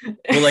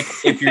 Well, like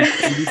if you're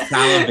too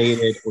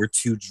salivated or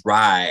too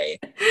dry,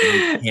 and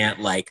you can't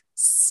like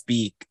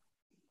speak.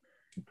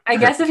 I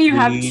guess if you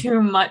have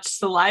too much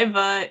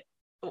saliva,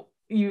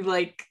 you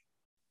like.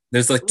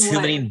 There's like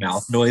too many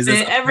mouth noises.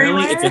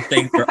 Apparently, it's a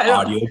thing for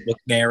audiobook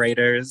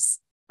narrators.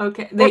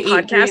 Okay, they eat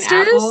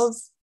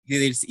podcasters.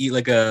 They just eat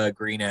like a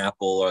green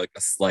apple or like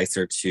a slice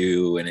or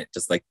two, and it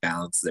just like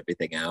balances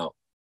everything out.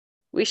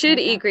 We should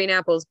eat green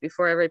apples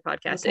before every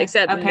podcast,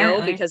 except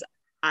no, because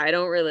I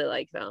don't really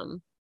like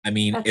them. I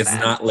mean, it's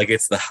not like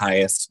it's the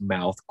highest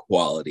mouth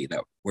quality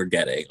that we're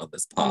getting on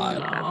this pod.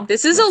 Yeah.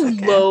 This is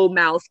low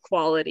mouth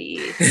quality.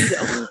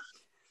 So.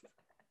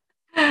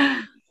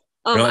 We're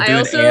not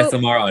doing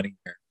ASMR on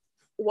here.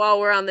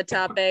 While we're on the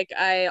topic,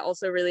 I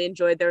also really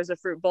enjoyed there was a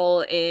fruit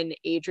bowl in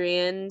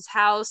Adrian's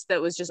house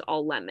that was just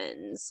all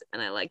lemons,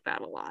 and I like that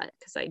a lot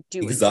because I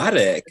do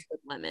exotic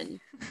lemon.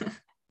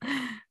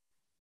 I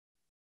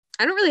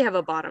don't really have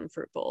a bottom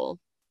fruit bowl,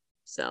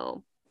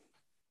 so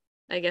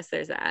I guess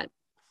there's that.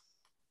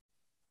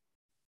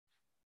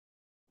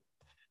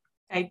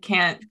 I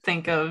can't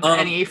think of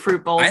any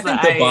fruit bowls I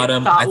think that the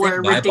bottom, I thought I think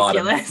were my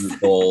ridiculous. Bottom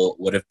fruit bowl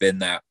would have been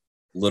that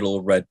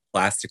little red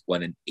plastic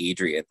one in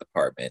Adrian's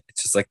apartment.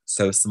 It's just like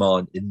so small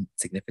and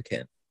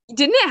insignificant.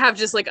 Didn't it have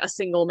just like a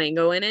single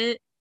mango in it?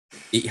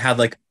 It had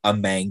like a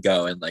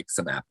mango and like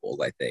some apples,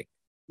 I think.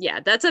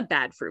 Yeah, that's a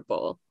bad fruit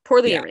bowl.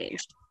 Poorly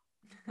arranged.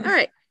 All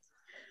right.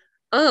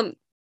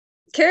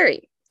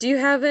 Carrie, do you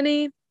have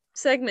any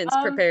segments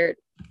prepared?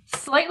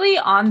 Slightly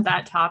on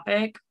that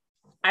topic,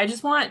 I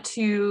just want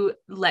to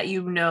let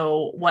you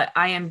know what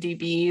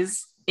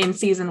IMDb's in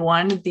season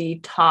 1, the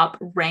top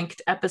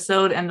ranked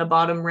episode and the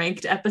bottom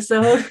ranked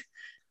episode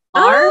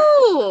are.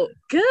 Oh,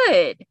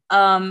 good.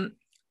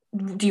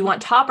 Do you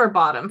want top or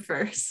bottom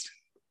first?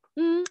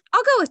 I'll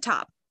go with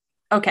top.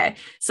 Okay,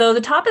 so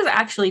the top is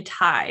actually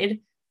tied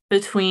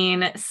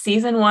between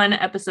season 1,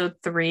 episode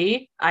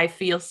 3, I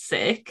Feel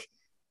Sick,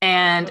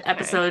 and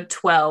episode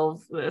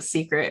 12, The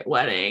Secret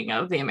Wedding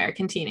of the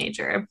American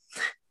Teenager.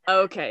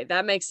 Okay,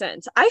 that makes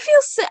sense. I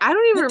Feel Sick. I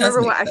don't even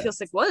remember what I Feel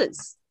Sick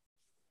was.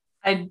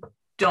 I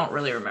don't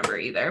really remember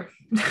either.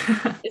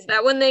 Is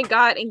that when they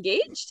got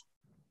engaged?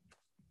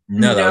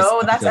 No,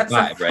 that's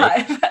episode 5,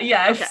 right?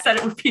 Yeah, I've Okay. said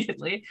it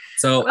repeatedly.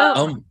 So,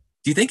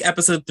 do you think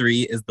episode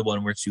 3 is the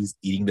one where she was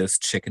eating those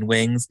chicken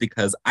wings?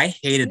 Because I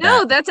hated that.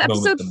 No, that's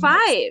episode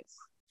 5.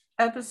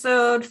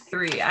 Episode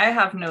 3. I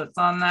have notes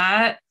on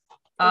that.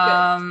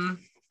 Okay.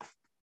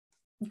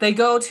 They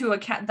go to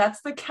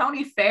that's the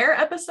county fair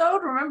episode.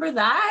 Remember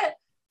that?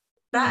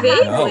 That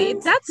Vaguely,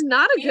 happened. that's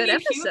not a good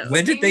Amy episode.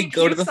 When did they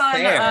go to the pukes on,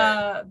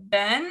 fair?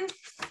 Ben.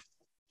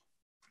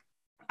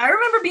 I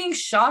remember being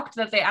shocked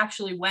that they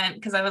actually went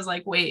because I was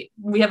like, wait,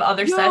 we have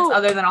other sets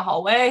other than a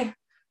hallway.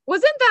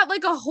 Wasn't that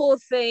like a whole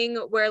thing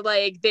where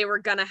like they were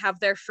gonna have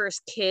their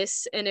first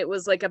kiss and it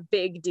was like a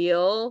big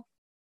deal?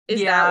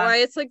 Is that why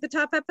it's like the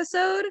top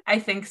episode? I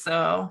think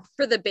so.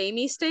 For the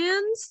Bamey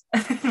stands?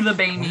 The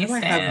Bamey stands. I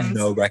have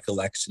no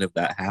recollection of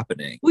that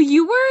happening. Well,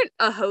 you weren't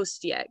a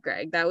host yet,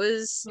 Greg. That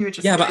was...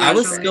 Yeah, but I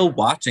was still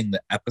watching the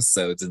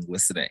episodes and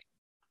listening.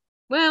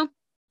 Well,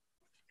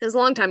 it was a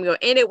long time ago,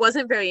 and it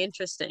wasn't very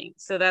interesting.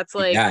 So that's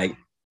like... Yeah,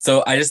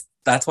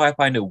 that's why I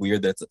find it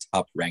weird that it's a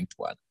top ranked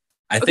one.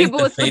 I think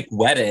the fake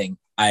wedding,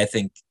 I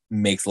think,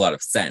 makes a lot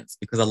of sense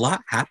because a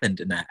lot happened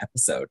in that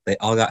episode. They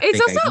all got It's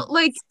fake also IDs.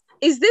 like,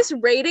 is this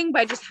rating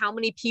by just how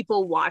many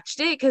people watched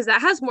it? Because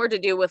that has more to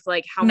do with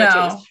like how much it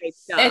was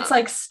hyped up. It's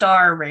like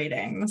star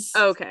ratings.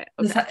 Okay.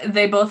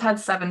 They both had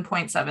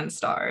 7.7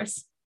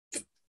 stars.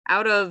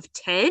 Out of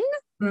 10?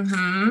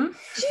 Mm-hmm.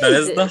 That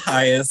is the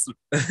highest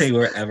they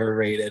were ever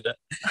rated.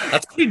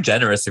 That's pretty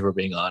generous if we're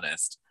being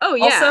honest. Oh,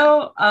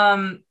 yeah.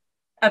 Also,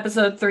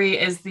 episode 3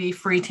 is the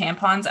free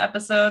tampons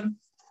episode.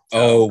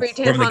 Oh,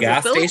 from the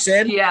gas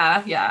station?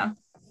 Yeah.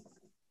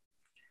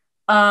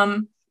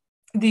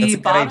 That's a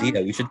good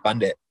idea. We should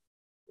fund it.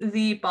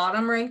 The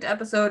bottom ranked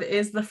episode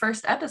is the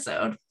first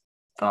episode,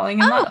 Falling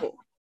in Love.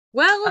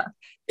 Well,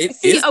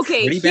 here's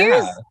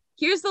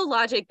the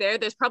logic there.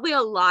 There's probably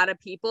a lot of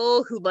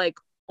people who like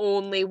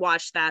only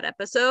watch that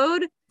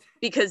episode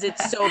because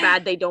it's so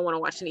bad they don't want to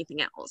watch anything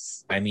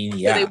else. I mean,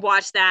 yeah. So they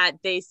watch that,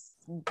 they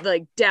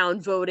like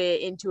downvote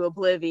it into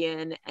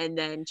oblivion and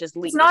then just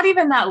leave. It's not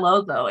even that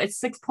low though. It's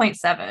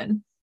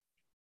 6.7.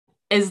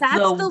 That's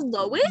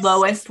the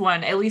lowest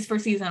one, at least for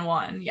season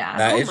 1.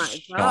 Yeah. Oh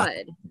my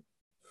god.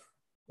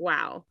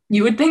 Wow.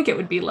 You would think it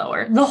would be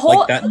lower. The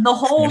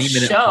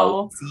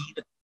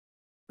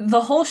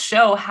whole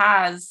show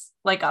has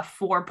like a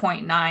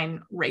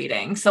 4.9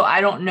 rating. So I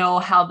don't know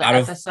how the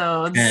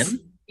episodes.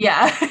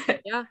 Yeah.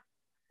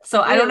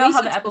 So I don't know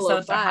how the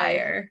episodes are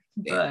higher.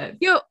 But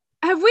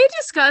have we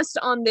discussed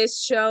on this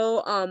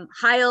show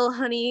Heil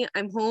Honey,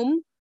 I'm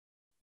Home?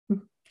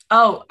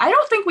 Oh, I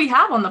don't think we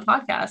have on the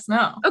podcast,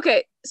 no.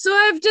 Okay, so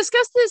I've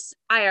discussed this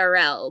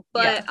IRL,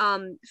 but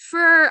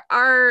for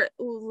our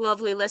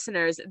lovely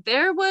listeners,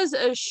 there was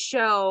a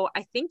show,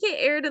 I think it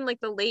aired in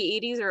like the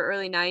late 80s or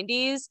early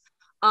 90s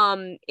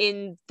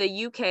in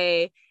the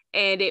UK,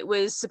 and it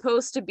was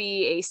supposed to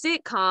be a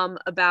sitcom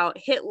about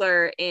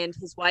Hitler and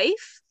his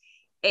wife,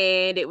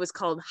 and it was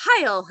called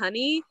Heil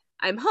Honey,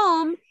 I'm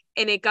Home,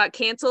 and it got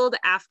canceled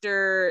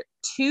after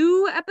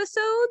 2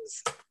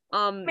 episodes.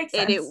 And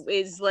it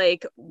is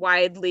like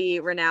widely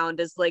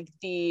renowned as like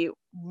the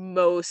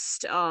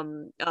most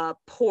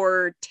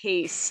poor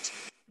taste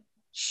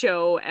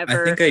show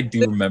ever. I think I do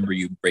remember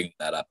you bringing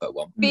that up at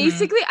one point.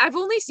 Basically, I've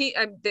only seen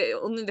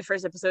only the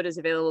first episode is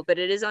available, but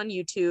it is on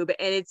YouTube,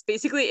 and it's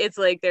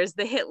like there's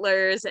the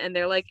Hitlers and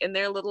they're like in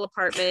their little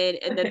apartment,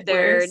 and then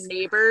their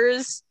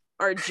neighbors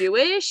are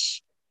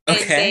Jewish, and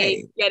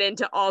they get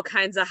into all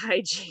kinds of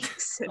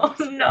hijinks. Oh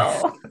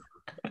no.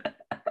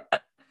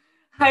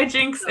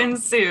 Hijinks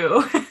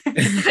ensue.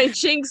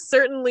 Hijinks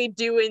certainly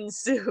do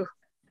ensue.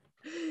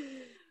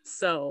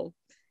 So,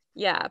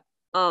 yeah,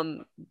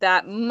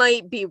 that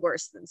might be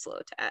worse than Slow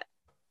Tat.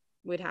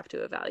 We'd have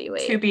to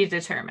evaluate. To be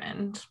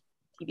determined.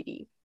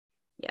 TBD.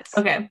 Yes.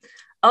 Okay.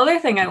 Other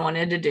thing I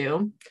wanted to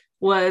do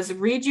was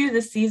read you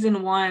the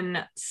season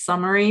 1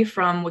 summary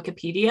from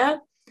Wikipedia.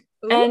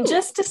 Ooh. And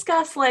just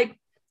discuss like,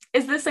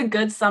 is this a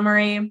good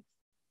summary?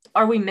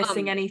 Are we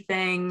missing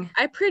anything?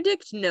 I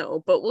predict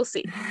no, but we'll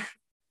see.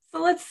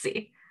 So let's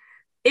see.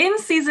 In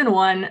season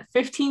 1,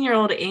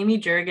 15-year-old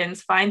Amy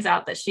Jurgens finds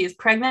out that she is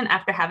pregnant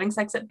after having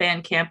sex at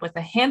band camp with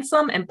a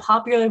handsome and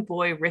popular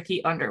boy,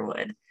 Ricky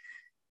Underwood.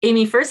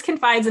 Amy first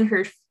confides in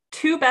her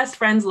 2 best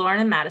friends,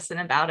 Lauren and Madison,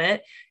 about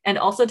it, and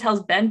also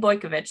tells Ben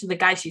Boykovich, the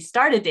guy she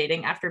started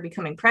dating after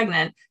becoming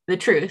pregnant, the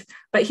truth,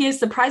 but he is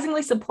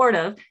surprisingly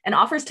supportive and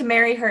offers to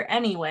marry her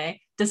anyway,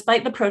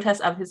 despite the protests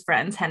of his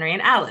friends, Henry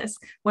and Alice.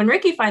 When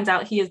Ricky finds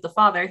out he is the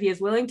father, he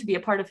is willing to be a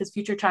part of his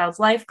future child's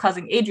life,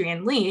 causing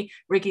Adrian Lee,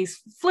 Ricky's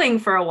fling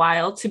for a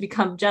while, to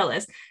become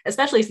jealous,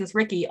 especially since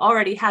Ricky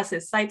already has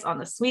his sights on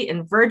the sweet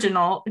and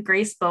virginal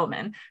Grace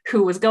Bowman,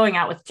 who was going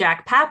out with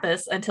Jack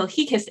Pappas until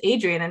he kissed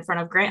Adrian in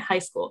front of Grant High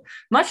School.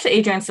 Much to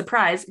Adrian's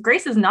surprise,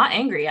 Grace is not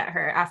angry at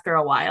her after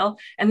a while,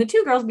 and the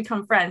 2 girls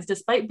become friends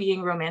despite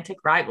being romantic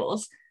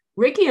rivals.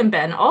 Ricky and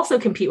Ben also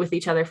compete with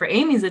each other for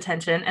Amy's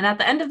attention, and at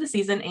the end of the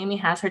season, Amy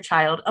has her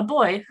child, a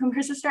boy, whom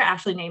her sister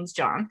Ashley names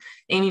John.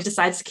 Amy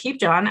decides to keep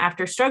John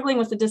after struggling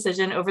with the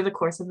decision over the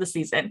course of the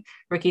season.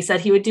 Ricky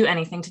said he would do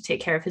anything to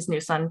take care of his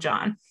new son,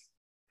 John.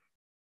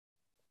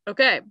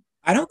 Okay.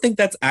 I don't think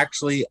that's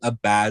actually a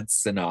bad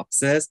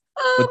synopsis,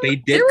 but they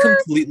did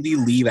completely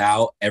leave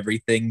out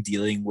everything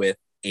dealing with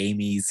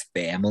Amy's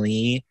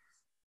family.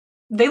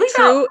 They leave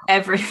out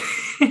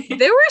everything.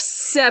 There were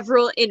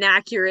several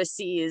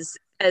inaccuracies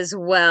as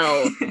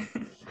well.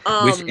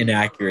 Which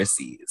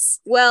inaccuracies?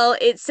 Well,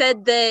 it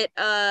said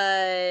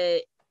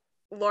that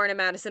Lauren and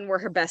Madison were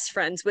her best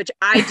friends, which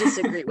I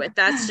disagree with.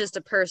 That's just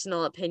a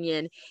personal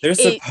opinion. They're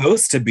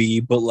supposed to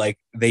be, but like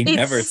they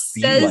never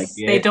seem like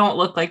it. They don't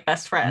look like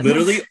best friends.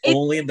 Literally,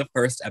 only in the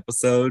first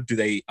episode do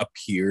they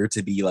appear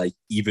to be like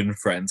even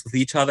friends with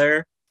each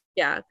other.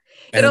 Yeah.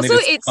 And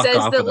it says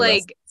that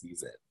like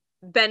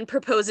Ben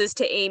proposes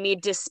to Amy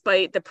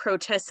despite the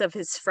protests of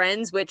his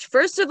friends, which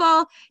first of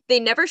all, they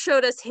never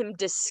showed us him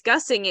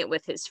discussing it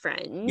with his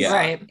friends. Yeah.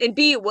 Right. And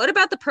B, what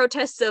about the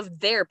protests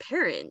of their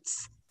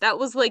parents? That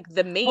was like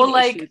the main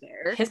issue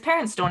there. His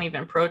parents don't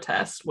even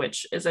protest,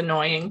 which is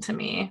annoying to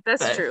me.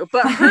 That's true.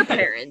 But her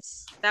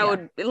parents, that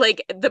would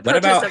like the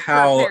protest of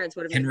her parents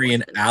would have been Henry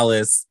and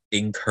Alice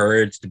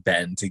encouraged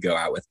Ben to go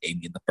out with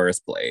Amy in the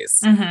first place.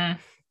 Mm-hmm.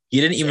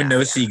 He didn't even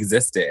know she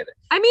existed.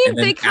 I mean, and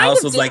then they kind Alice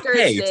of was like,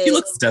 "Hey, she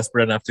looks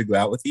desperate enough to go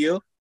out with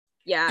you."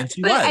 Yeah, and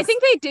she but was. I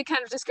think they did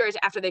kind of discourage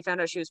after they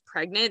found out she was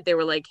pregnant. They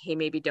were like, "Hey,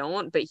 maybe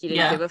don't," but he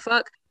didn't give a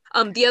fuck.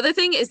 The other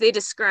thing is they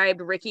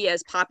described Ricky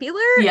as popular.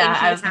 Yeah, and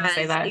he I was going to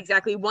say that.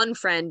 Exactly one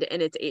friend,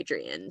 and it's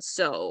Adrian.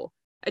 So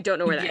I don't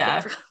know where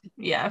that came from.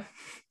 Yeah.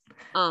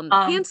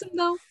 Handsome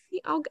though.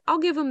 I'll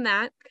give him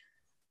that.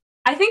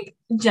 I think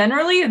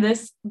generally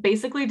this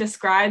basically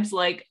describes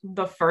like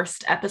the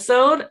first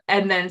episode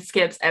and then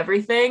skips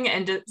everything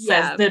and just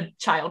says the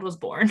child was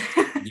born.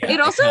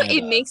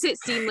 It makes it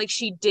seem like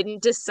she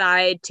didn't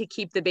decide to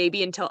keep the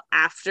baby until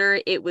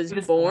after it was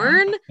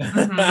born.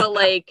 But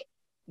like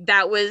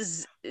that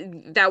was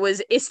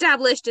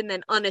established and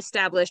then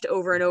unestablished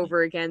over and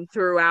over again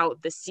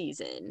throughout the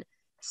season.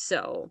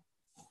 So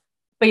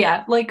but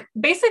yeah, like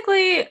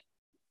basically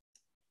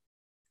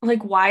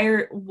like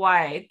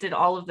why did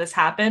all of this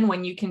happen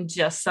when you can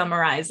just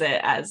summarize it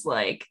as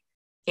like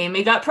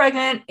Amy got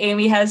pregnant,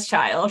 Amy has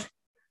child.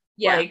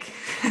 Yeah. Like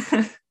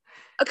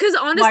because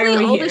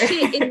honestly all the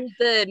shit in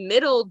the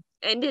middle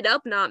ended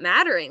up not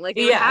mattering. Like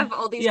you have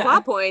all these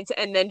plot points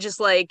and then just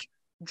like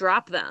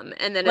drop them,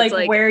 and then it's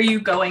like where are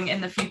you going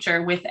in the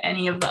future with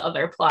any of the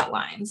other plot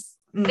lines?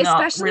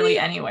 Not really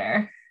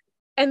anywhere.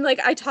 And like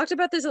I talked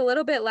about this a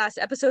little bit last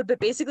episode, but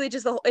basically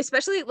just the whole,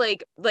 especially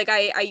like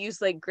I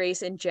use like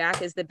Grace and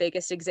Jack as the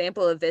biggest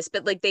example of this,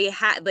 but like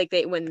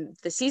when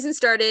the season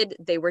started,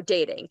 they were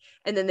dating,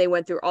 and then they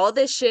went through all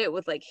this shit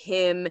with like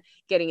him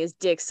getting his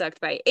dick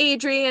sucked by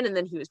Adrian, and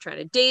then he was trying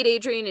to date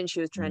Adrian and she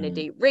was trying to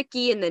date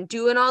Ricky, and then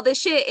doing all this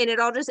shit, and it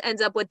all just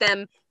ends up with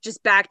them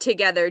just back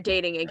together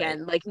dating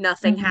again, like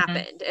nothing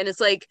happened. And it's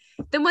like,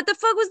 then what the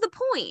fuck was the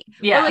point?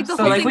 Yeah, or like the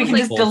whole thing we can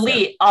just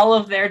delete all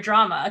of their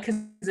drama because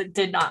it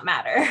did not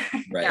matter.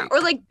 Right. Yeah, or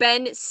like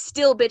Ben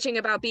still bitching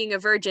about being a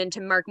virgin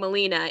to Mark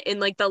Molina in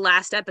like the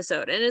last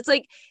episode, and it's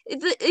like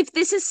if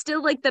this is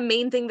still like the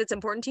main thing that's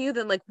important to you,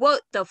 then like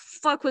what the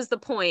fuck was the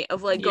point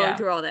of like going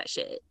through all that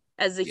shit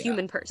as a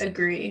human person?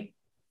 Agree.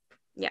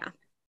 Yeah.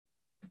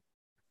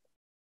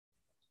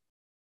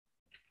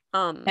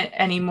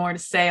 Any more to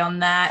say on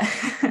that?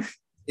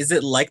 Is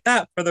it like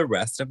that for the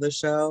rest of the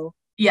show?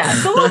 Yeah,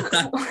 so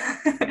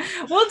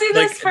we'll do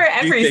this for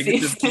every season.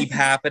 Just keep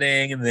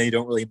happening and they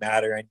don't really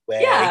matter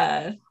anyway.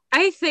 Yeah,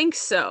 I think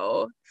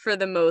so for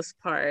the most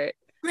part.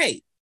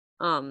 Great.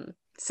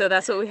 So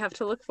that's what we have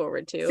to look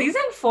forward to.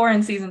 Season 4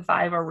 and season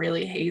 5 are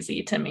really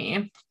hazy to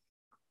me.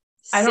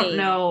 I don't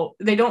know.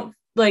 They don't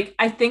like.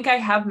 I think I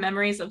have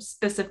memories of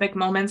specific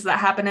moments that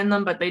happen in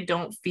them, but they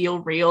don't feel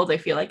real. They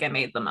feel like I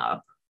made them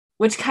up,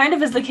 which kind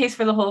of is the case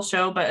for the whole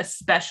show, but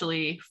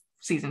especially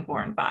season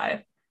 4 and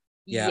 5.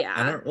 Yeah,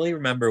 I don't really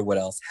remember what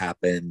else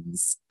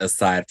happens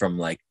aside from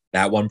like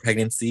that one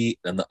pregnancy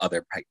and the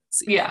other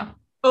pregnancy. Yeah.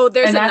 Oh,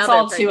 there's that's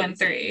all pregnancy. 2 and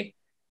 3.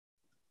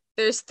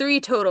 There's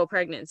 3 total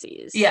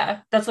pregnancies.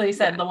 Yeah, that's what he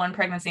said. The one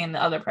pregnancy and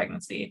the other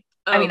pregnancy.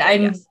 I mean,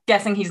 I'm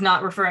guessing he's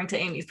not referring to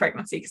Amy's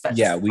pregnancy because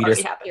that's we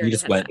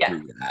just went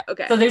through that.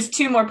 Okay. So there's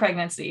 2 more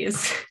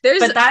pregnancies.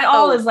 But that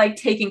all is like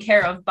taken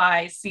care of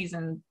by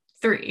season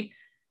 3.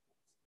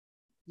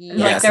 Yeah.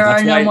 Like there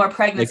are no more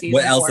pregnancies.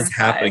 Like, what else is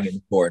happening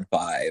in 4 and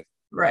 5?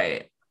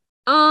 Right.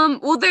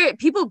 Well,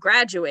 people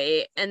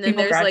graduate, and then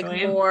there's like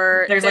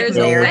more. There's like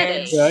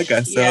marriage. Yeah, I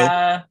guess so.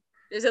 Yeah.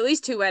 There's at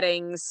least 2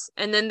 weddings,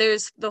 and then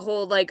there's the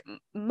whole like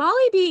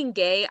Molly being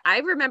gay.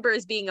 I remember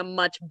as being a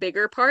much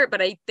bigger part,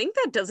 but I think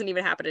that doesn't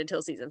even happen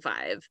until season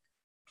 5.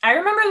 I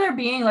remember there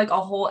being like a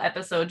whole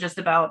episode just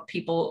about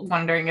people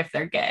wondering if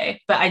they're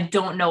gay, but I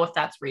don't know if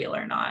that's real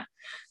or not.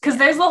 Because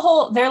there's the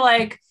whole. They're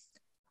like.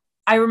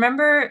 I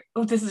remember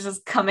this is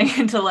just coming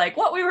into like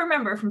what we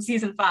remember from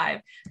season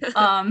 5.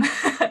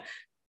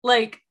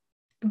 Like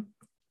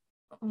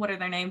what are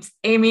their names?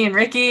 Amy and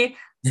Ricky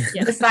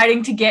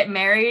deciding to get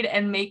married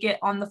and make it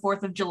on the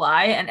 4th of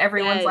July, and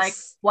everyone's like,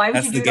 why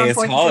would you do it on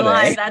 4th of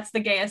July? That's the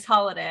gayest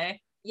holiday.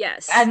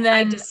 Yes. And then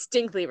I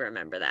distinctly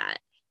remember that.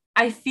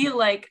 I feel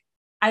like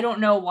I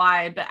don't know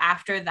why, but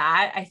after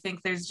that, I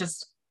think there's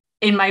just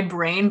in my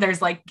brain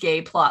there's like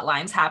gay plot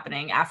lines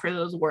happening after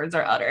those words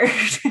are uttered.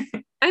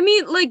 I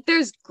mean, like,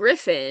 there's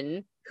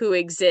Griffin who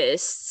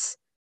exists,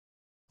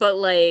 but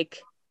like,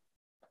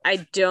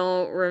 I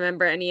don't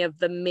remember any of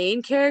the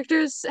main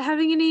characters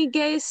having any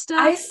gay stuff.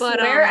 I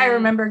swear I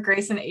remember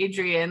Grace and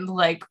Adrian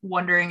like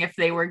wondering if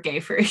they were gay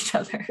for each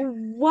other.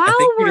 While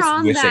we're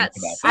on that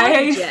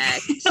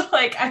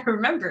subject, I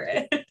remember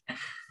it.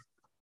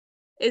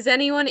 Is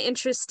anyone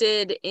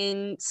interested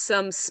in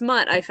some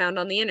smut I found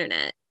on the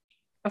internet?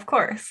 Of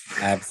course.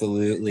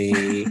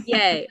 Absolutely.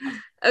 Yay.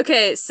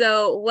 Okay,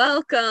 so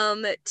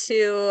welcome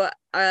to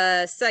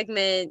a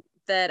segment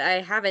that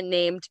I haven't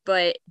named,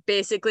 but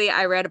basically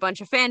I read a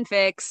bunch of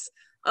fanfics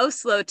of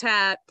Slow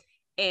Tap,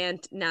 and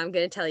now I'm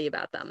going to tell you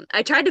about them.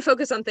 I tried to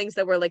focus on things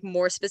that were like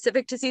more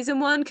specific to season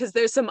 1 because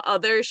there's some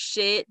other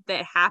shit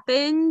that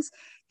happens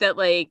that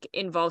like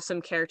involves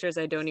some characters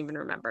I don't even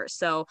remember.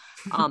 So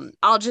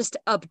I'll just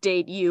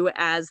update you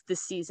as the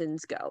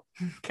seasons go.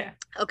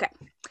 Okay.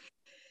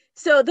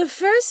 So the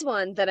first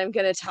one that I'm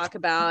going to talk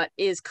about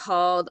is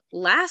called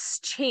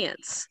Last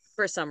Chance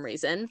for some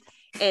reason,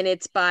 and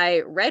it's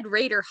by Red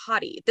Raider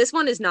Hottie. This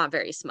one is not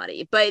very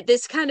smutty, but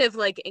this kind of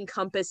like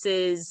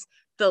encompasses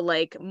the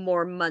like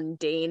more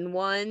mundane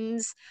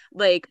ones.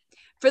 Like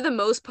for the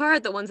most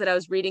part, the ones that I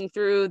was reading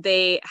through,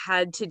 they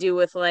had to do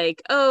with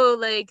like, oh,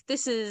 like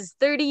this is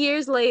 30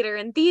 years later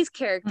and these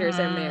characters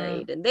are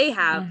married and they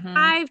have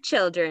 5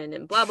 children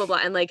and blah, blah,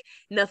 blah. And like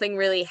nothing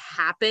really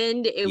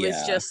happened. It was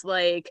just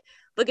like,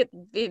 look at,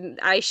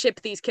 I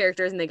shipped these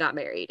characters and they got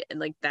married. And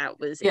like, that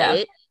was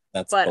it.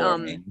 That's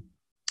boring.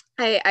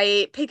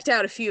 I picked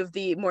out a few of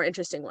the more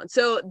interesting ones.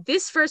 So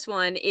this first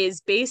one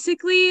is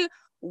basically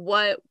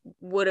what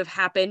would have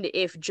happened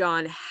if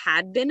John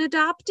had been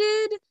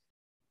adopted.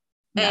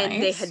 Nice.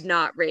 And they had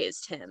not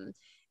raised him.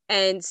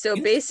 And so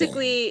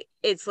basically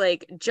it's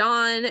like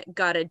John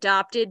got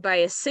adopted by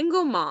a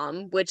single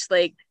mom, which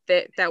like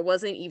that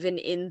wasn't even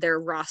in their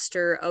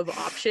roster of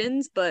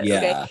options, but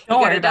okay.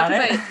 Don't worry about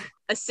it. By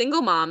a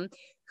single mom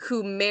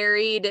who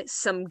married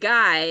some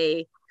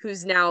guy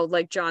who's now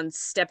like John's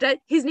stepdad.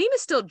 His name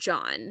is still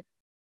John,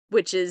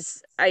 which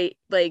is I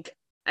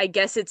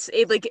guess it's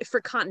like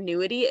for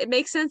continuity it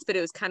makes sense, but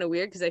it was kind of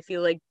weird because I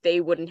feel like they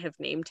wouldn't have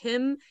named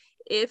him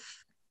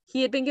if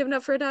he had been given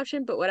up for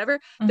adoption, but whatever.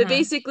 But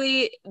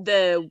basically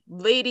the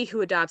lady who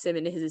adopts him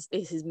and is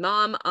his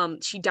mom,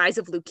 she dies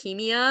of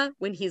leukemia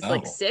when he's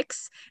like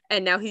 6,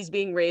 and now he's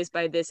being raised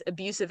by this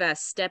abusive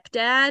ass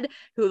stepdad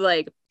who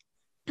like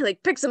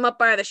picks him up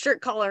by the shirt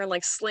collar and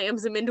like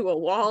slams him into a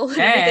wall and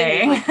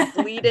everything. He's like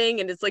bleeding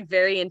and it's like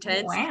very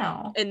intense.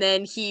 Wow. And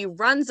then he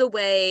runs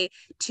away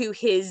to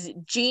his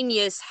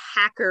genius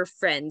hacker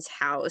friend's he's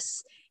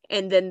house,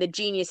 and then the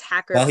genius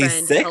hacker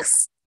friend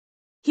 6?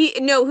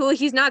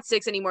 He's not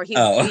 6 anymore.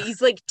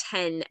 He's like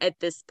 10 at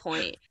this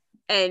point,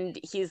 and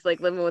he's like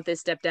living with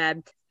his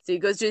stepdad. So he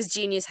goes to his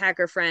genius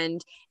hacker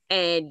friend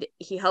and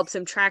he helps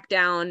him track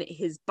down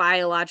his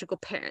biological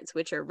parents,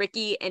 which are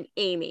Ricky and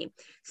Amy.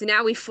 So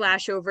now we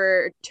flash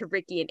over to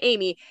Ricky and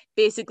Amy.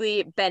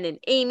 Basically, Ben and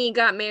Amy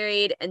got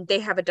married and they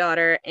have a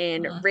daughter,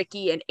 and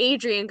Ricky and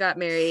Adrian got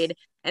married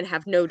and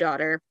have no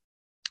daughter.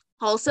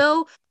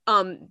 Also,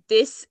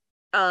 this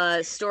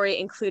story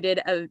included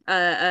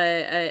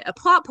a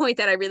plot point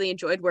that I really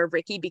enjoyed, where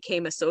Ricky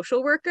became a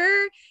social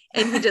worker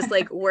and he just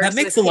like works that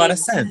makes a lot of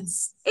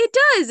sense. It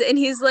does. And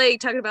he's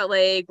like talking about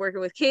like working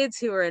with kids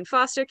who are in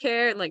foster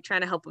care and like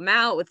trying to help them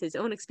out with his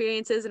own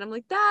experiences, and I'm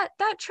like, that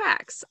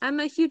tracks. I'm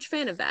a huge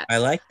fan of that. I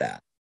like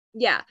that.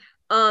 Yeah.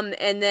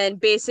 And then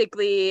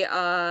basically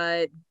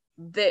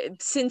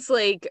since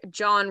like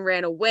John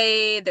ran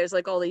away, there's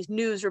like all these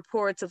news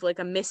reports of like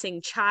a missing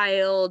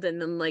child,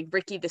 and then like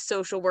Ricky the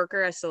social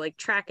worker has to like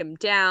track him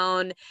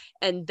down,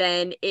 and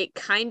then it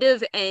kind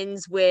of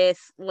ends with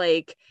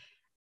like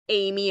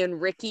Amy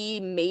and Ricky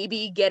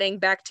maybe getting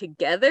back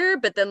together,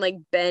 but then like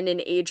Ben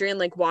and Adrian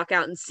like walk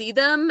out and see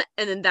them,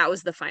 and then that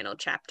was the final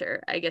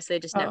chapter. I guess they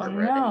just never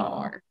wrote any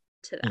more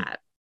to that.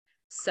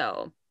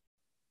 So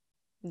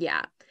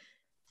yeah,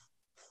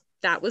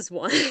 that was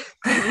one.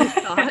 Any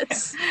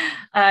thoughts?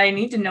 I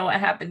need to know what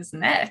happens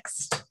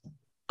next.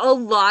 A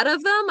lot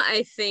of them,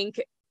 I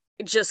think,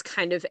 just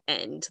kind of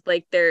end.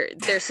 Like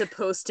they're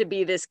supposed to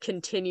be this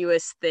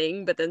continuous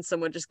thing, but then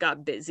someone just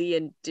got busy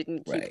and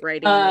didn't keep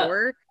writing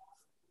more.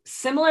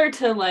 Similar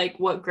to like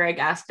what Greg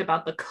asked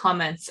about the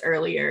comments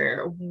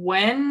earlier,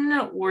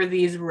 when were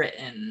these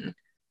written?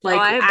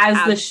 Like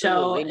as the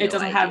show, it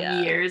doesn't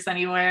have years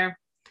anywhere.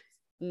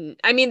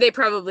 I mean, they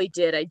probably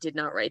did. I did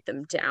not write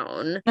them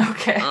down.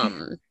 Okay.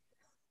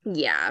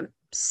 Yeah.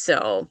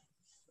 So,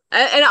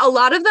 and a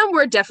lot of them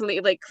were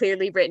definitely like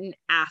clearly written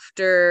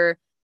after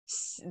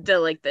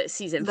the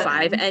season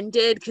 5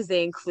 ended, because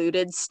they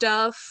included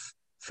stuff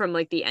from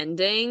like the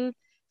ending.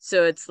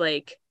 So it's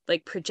like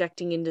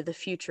projecting into the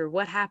future,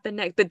 what happened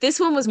next. But this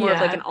one was more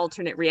of like an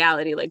alternate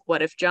reality. Like,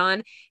 what if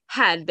John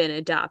had been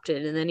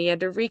adopted and then he had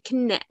to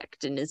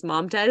reconnect and his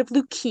mom died of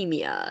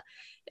leukemia?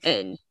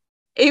 And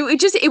it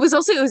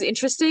was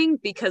interesting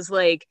because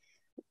like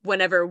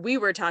whenever we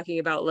were talking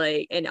about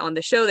like, and on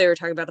the show they were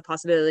talking about the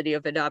possibility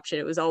of adoption,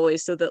 it was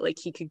always so that like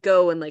he could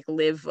go and like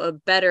live a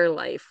better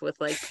life with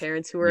like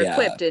parents who were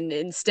equipped, and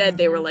instead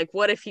they were like,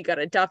 what if he got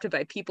adopted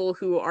by people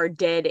who are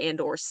dead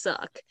and or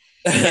suck?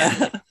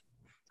 And,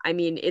 I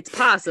mean, it's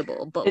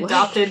possible, but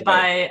adopted like,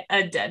 by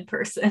a dead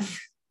person.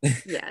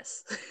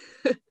 Yes.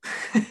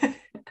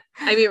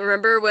 I mean,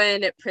 remember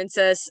when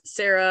Princess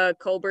Sarah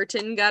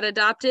Colberton got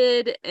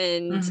adopted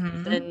and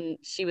then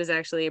she was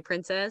actually a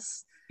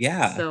princess?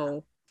 Yeah.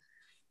 So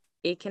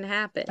it can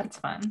happen. That's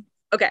fun.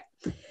 Okay.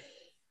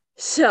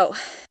 So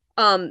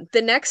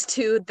the next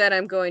two that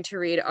I'm going to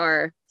read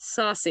are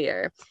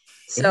saucier.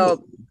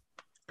 So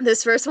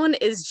this first one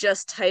is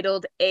just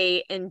titled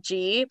A and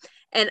G.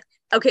 And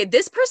okay,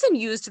 this person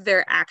used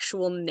their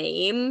actual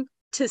name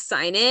to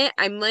sign it.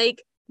 I'm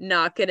like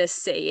not gonna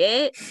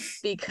say it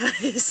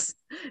because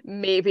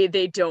maybe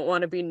they don't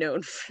want to be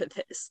known for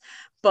this.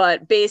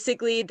 But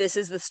basically, this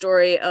is the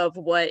story of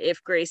what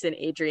if Grace and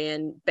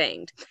Adrian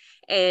banged.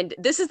 And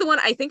this is the one,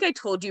 I think I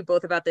told you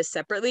both about this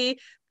separately,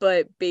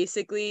 but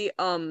basically,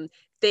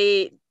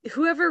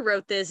 whoever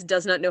wrote this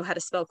does not know how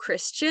to spell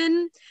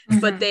Christian,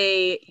 but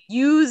they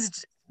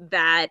used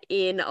that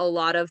in a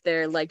lot of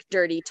their like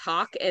dirty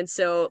talk. And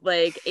so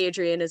like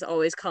Adrian is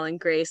always calling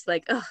Grace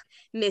like, oh,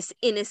 Miss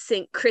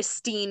Innocent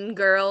Christine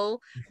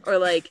girl, or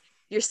like,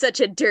 you're such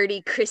a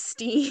dirty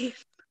Christine.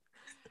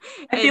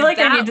 I feel like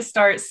I need to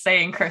start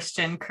saying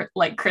Christian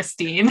like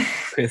Christine.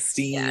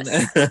 Christine.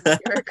 Yes,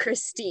 you're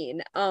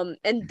Christine.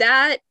 And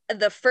that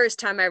the first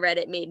time I read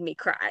it made me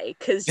cry,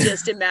 because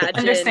just imagine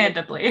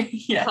understandably,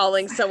 yes,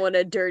 calling someone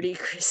a dirty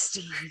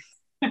Christine.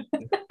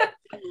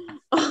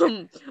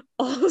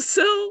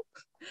 Also,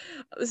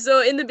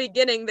 so in the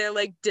beginning they're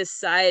like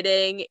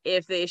deciding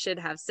if they should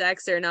have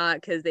sex or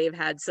not because they've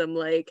had some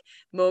like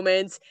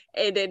moments,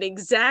 and an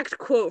exact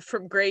quote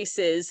from Grace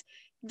is,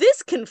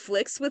 "This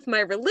conflicts with my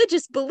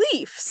religious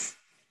beliefs."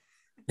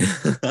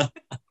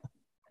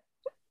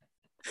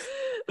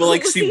 Well,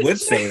 like she would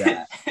say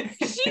that.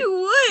 She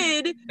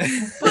would,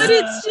 but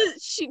it's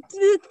just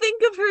to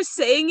think of her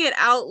saying it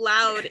out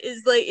loud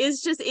is like,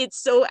 it's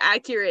so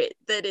accurate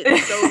that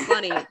it's so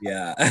funny.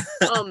 Yeah.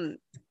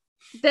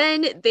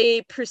 Then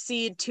they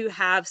proceed to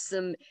have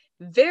some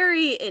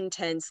very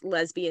intense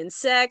lesbian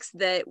sex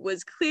that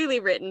was clearly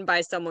written by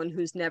someone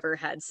who's never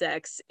had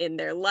sex in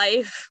their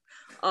life.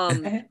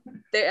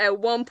 At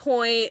one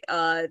point,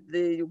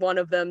 the one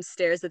of them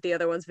stares at the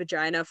other one's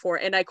vagina for,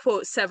 and I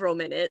quote, several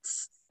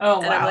minutes. Oh,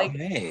 and wow. I'm like,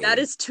 that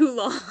is too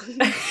long.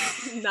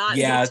 Not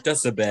yeah,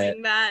 just a bit.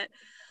 That.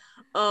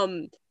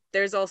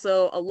 There's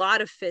also a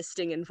lot of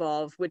fisting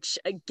involved, which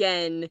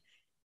again,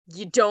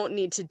 you don't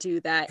need to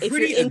do that. Pretty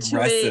if you're into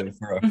aggressive it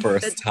for a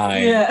first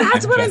time. Yeah.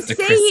 That's what I'm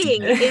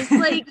saying. Christine. Is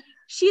like,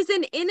 she's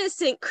an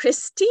innocent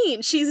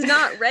Christine. She's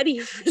not ready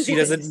for She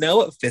this. doesn't know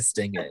what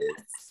fisting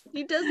is.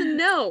 He doesn't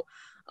know.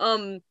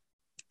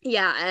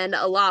 Yeah, and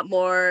a lot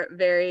more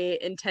very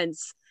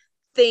intense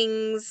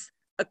things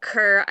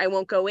occur. I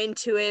won't go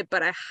into it,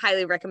 but I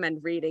highly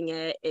recommend reading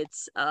it.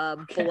 It's a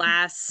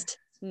blast,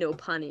 no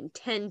pun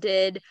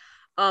intended.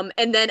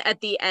 And then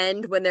at the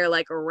end, when they're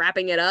like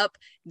wrapping it up,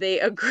 they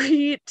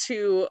agree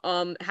to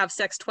have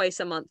sex twice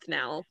a month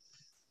now.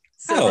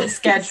 So the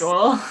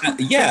schedule.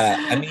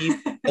 Yeah, I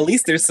mean, at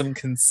least there's some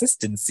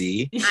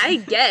consistency.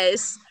 I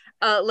guess.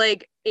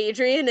 Like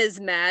Adrian is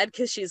mad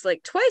because she's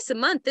like, twice a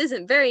month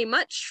isn't very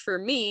much for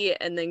me,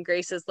 and then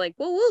Grace is like,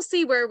 well, we'll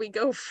see where we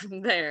go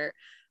from there.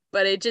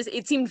 But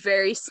it seemed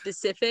very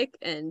specific,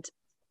 and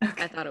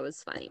I thought it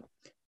was funny.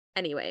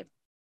 Anyway,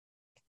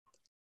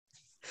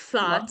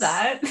 thoughts,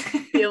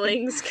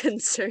 feelings,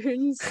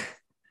 concerns.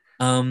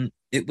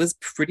 It was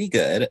pretty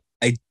good.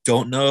 I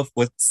don't know if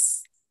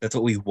that's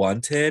what we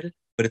wanted,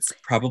 but it's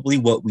probably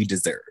what we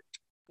deserved.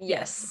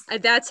 Yes,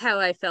 that's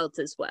how I felt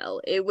as well.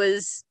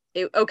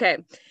 Okay,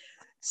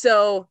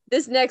 so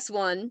this next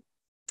one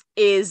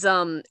is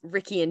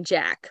Ricky and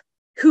Jack,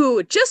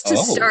 who, just to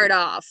start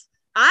off,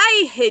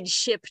 I had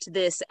shipped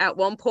this at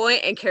one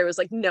point, and Carrie was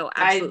like, "No,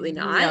 absolutely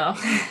not."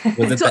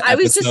 Was it so the I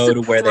was just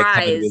episode where they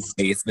come into surprised. his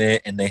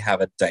basement and they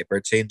have a diaper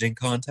changing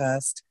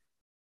contest?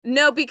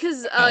 No,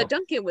 because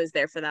Duncan was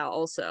there for that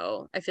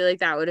also. I feel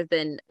like that would have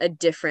been a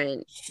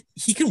different.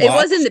 He can watch. It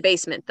was in the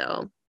basement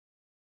though.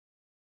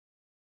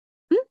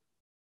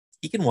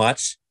 He can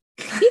watch.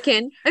 He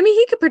can. I mean,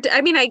 he could pretend.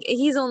 I mean,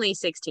 he's only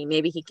 16.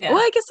 Maybe he can. Yeah.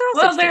 Well, I guess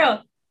they're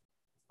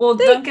all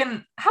 16.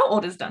 Duncan. How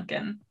old is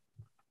Duncan?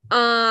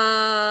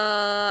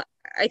 I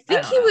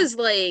think he was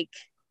like.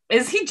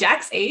 Is he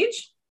Jack's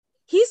age?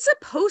 He's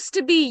supposed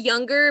to be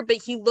younger, but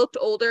he looked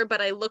older.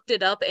 But I looked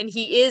it up, and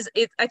he is.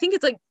 I think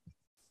it's like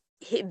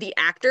the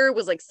actor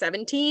was like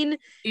 17.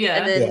 Yeah,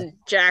 and then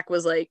Jack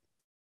was like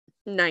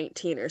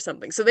 19 or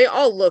something. So they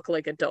all look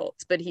like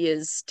adults, but he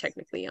is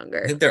technically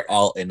younger. I think they're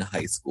all in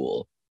high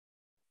school.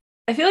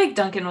 I feel like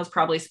Duncan was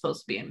probably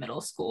supposed to be in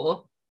middle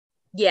school.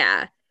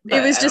 Yeah.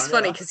 It was just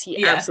funny because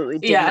he absolutely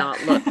did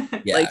not look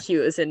like he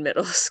was in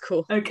middle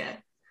school. Okay.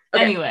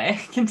 Anyway,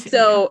 continue.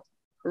 So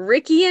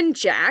Ricky and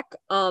Jack,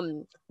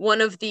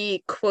 one of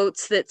the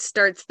quotes that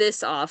starts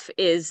this off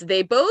is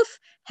they both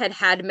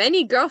had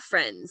many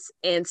girlfriends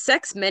and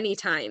sex many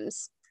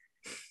times.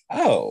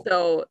 Oh.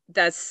 So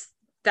that's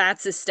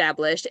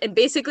established. And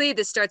basically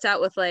this starts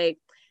out with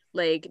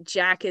like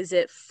Jack is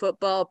at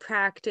football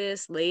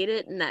practice late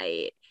at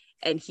night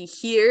and he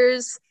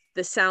hears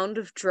the sound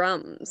of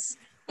drums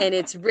and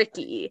it's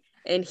Ricky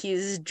and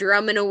he's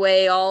drumming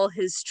away all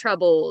his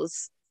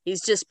troubles.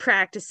 He's just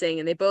practicing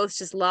and they both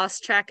just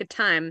lost track of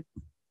time.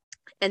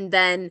 And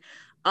then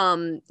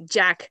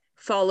Jack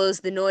follows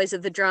the noise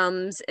of the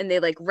drums and they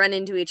like run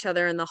into each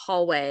other in the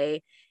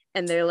hallway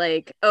and they're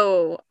like,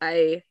 "Oh,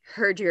 I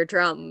heard your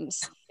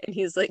drums." And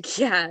he's like,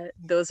 "Yeah,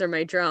 those are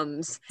my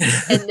drums."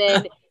 And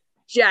then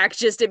Jack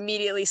just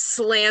immediately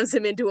slams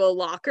him into a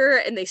locker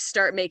and they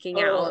start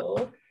making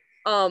out.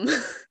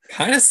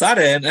 Kind of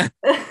sudden.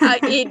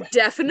 It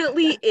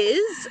definitely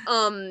is.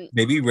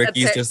 Maybe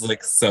Ricky's just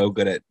like so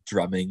good at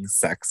drumming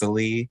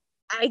sexily.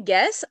 I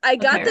guess I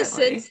got the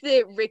sense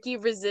that Ricky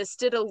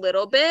resisted a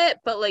little bit,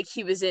 but like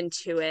he was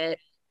into it.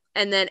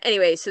 And then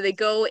anyway, so they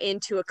go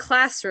into a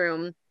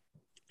classroom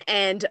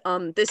and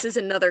this is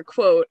another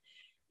quote.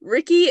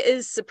 Ricky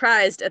is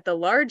surprised at the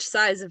large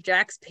size of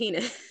Jack's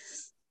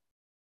penis.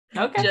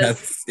 Okay.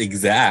 That's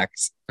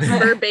exact.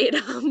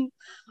 Verbatim.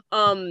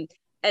 And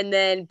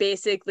then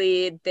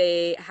basically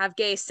they have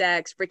gay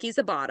sex. Ricky's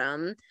a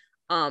bottom.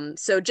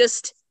 So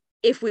just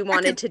if we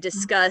wanted to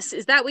discuss,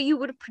 is that what you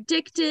would have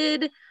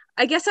predicted?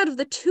 I guess out of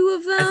the two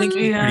of them. I think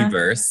it'd be pretty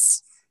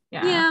verse.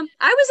 Yeah.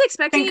 I was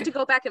expecting it to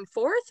go back and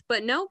forth,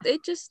 but no,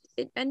 it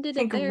ended.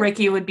 I think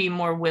Ricky would be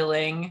more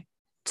willing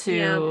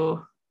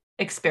to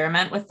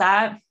experiment with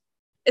that.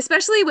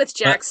 Especially with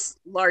Jack's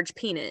large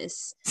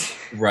penis.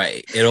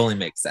 Right. It only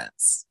makes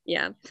sense.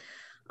 Yeah.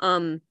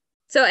 So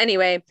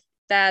anyway,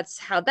 that's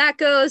how that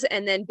goes.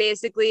 And then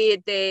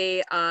basically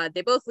they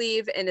both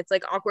leave and it's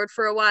like awkward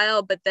for a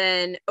while, but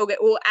then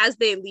as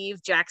they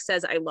leave, Jack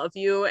says, "I love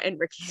you," and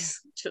Ricky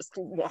just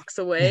walks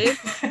away.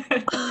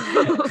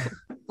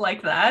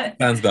 Like that.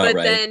 Sounds about right.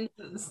 But then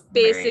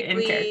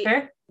basically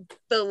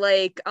the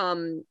like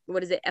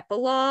what is it,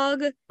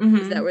 epilogue?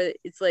 Is that where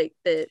it's like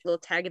the little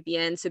tag at the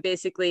end? So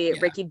basically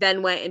Ricky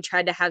then went and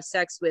tried to have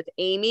sex with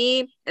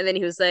Amy and then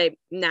he was like,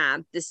 "Nah,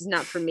 this is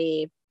not for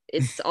me.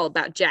 It's all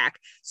about Jack."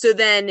 So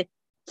then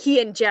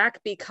he and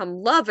Jack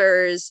become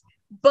lovers,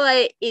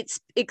 but it's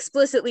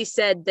explicitly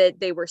said that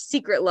they were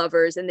secret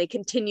lovers and they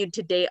continued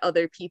to date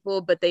other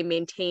people, but they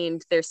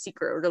maintained their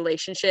secret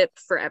relationship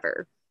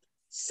forever.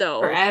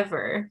 So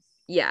forever.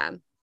 Yeah.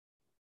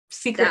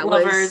 Secret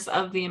lovers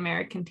of the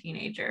American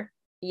teenager.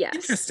 Yes.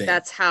 Interesting.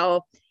 That's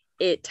how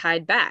it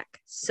tied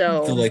back.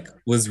 So like,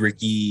 was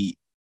Ricky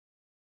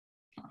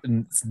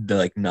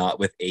like not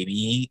with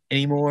Amy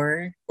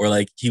anymore, or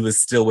like he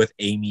was still with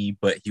Amy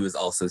but he was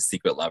also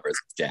secret lovers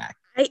with Jack?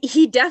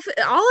 He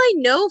definitely, all I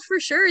know for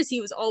sure is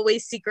he was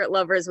always secret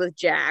lovers with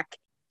Jack.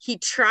 He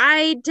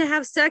tried to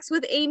have sex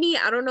with Amy.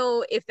 I don't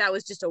know if that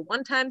was just a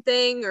one-time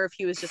thing or if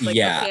he was just like,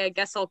 okay, I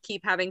guess I'll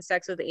keep having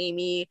sex with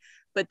Amy,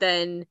 but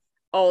then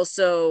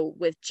also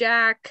with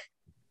Jack,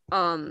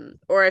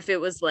 or if it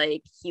was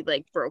like he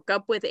like broke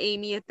up with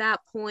Amy at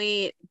that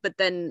point, but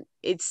then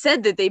it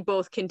said that they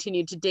both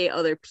continued to date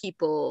other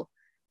people,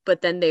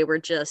 but then they were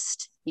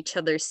just each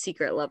other's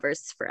secret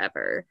lovers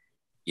forever.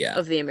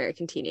 Of the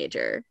American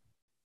teenager.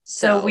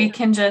 So we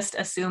can just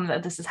assume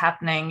that this is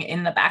happening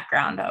in the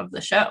background of the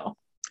show.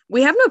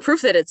 We have no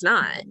proof that it's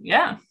not.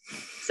 Yeah.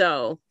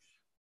 So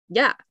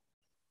yeah,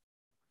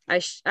 I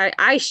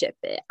ship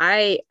it.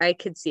 I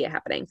could see it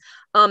happening.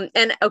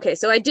 And okay,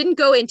 so I didn't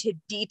go into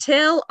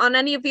detail on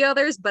any of the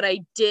others, but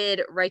I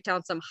did write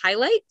down some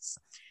highlights.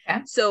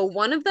 Okay. So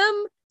one of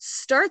them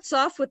starts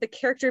off with the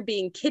character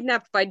being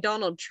kidnapped by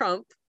Donald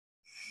Trump.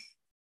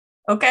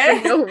 Okay.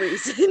 For no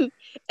reason.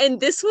 And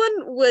this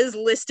one was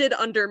listed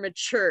under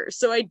mature,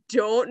 so I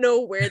don't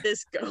know where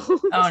this goes.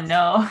 Oh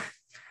no.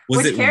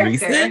 Was it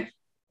recent?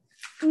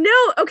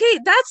 No, okay,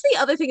 that's the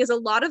other thing is a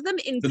lot of them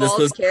involve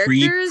characters. So this was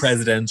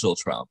pre-presidential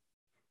Trump.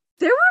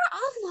 There were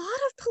a lot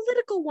of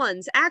political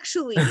ones,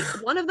 actually.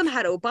 One of them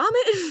had Obama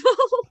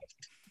involved.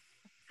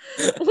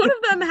 One of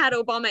them had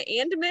Obama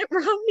and Mitt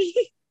Romney.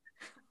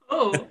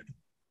 Oh.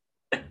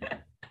 I don't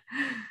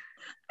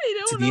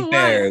know. To be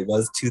fair, it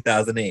was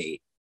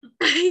 2008.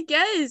 I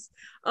guess.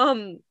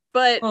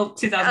 But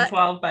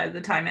 2012 by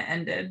the time it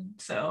ended,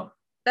 so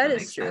that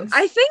is true. Sense.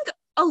 I think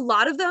a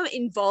lot of them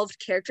involved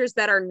characters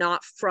that are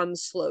not from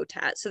Slow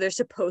Tat, so they're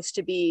supposed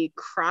to be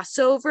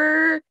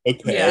crossover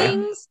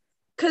things.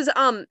 Because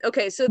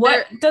so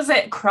what does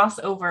it cross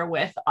over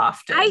with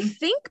often? I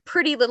think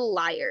Pretty Little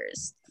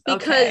Liars,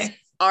 because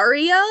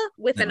Aria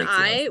with an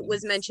I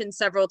was mentioned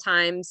several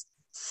times.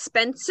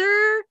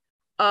 Spencer,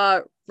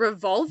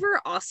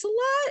 Revolver Ocelot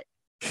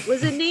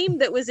was a name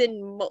that was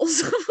in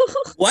multiple.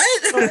 What?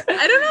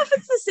 I don't know if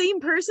it's the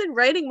same person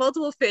writing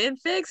multiple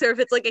fanfics or if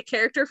it's like a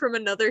character from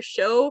another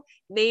show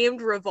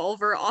named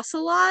Revolver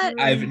Ocelot.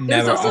 I've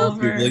never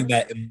Googling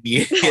that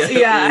immediately.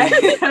 Yeah.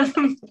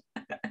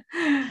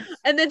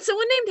 And then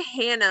someone named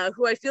Hannah,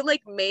 who I feel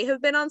like may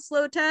have been on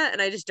Slow Tat,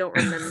 and I just don't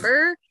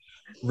remember.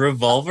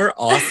 Revolver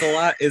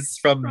Ocelot is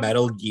from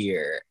Metal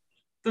Gear.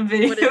 The What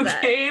is video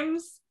that?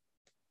 games.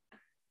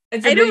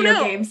 It's a I don't video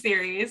know. game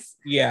series.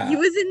 Yeah. He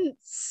was in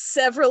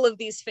several of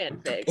these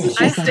fanfics.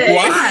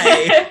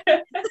 Why?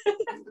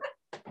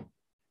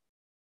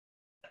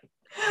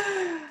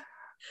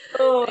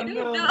 Oh, I don't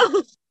no.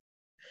 know.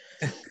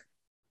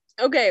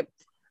 Okay.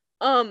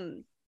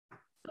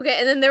 Okay,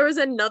 and then there was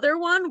another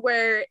one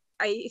where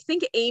I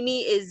think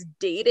Amy is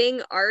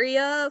dating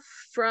Arya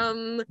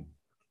from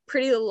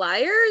Pretty Little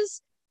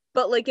Liars,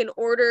 but like in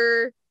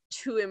order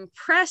to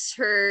impress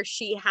her,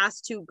 she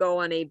has to go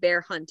on a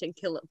bear hunt and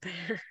kill a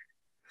bear.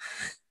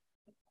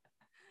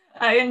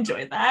 I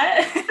enjoy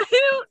that.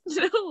 I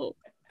don't know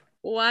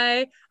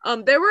why.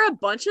 There were a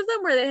bunch of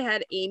them where they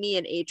had Amy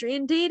and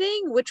Adrian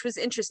dating, which was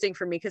interesting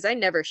for me because I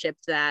never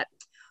shipped that.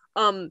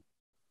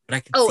 But I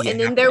can Oh, see it and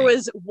then there happening.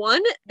 was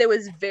one that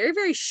was very,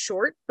 very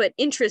short but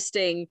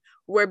interesting,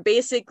 where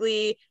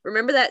basically,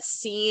 remember that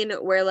scene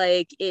where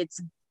like it's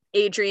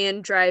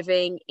Adrian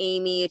driving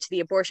Amy to the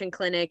abortion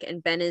clinic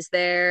and Ben is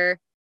there?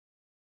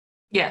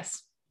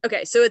 Yes.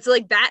 Okay, so it's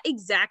like that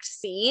exact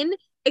scene,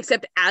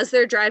 except as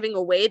they're driving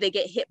away, they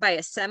get hit by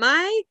a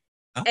semi.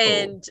 Oh.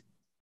 And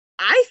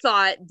I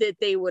thought that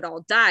they would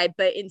all die,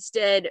 but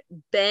instead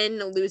Ben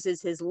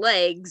loses his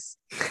legs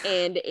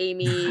and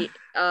Amy,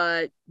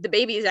 the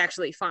baby is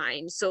actually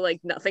fine. So like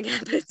nothing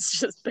happens,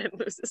 just Ben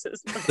loses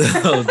his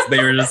legs.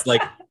 They were just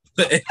like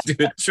put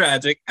into a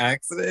tragic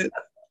accident.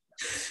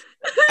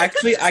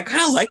 Actually, I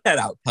kind of like that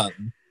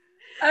outcome.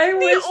 I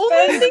wish The only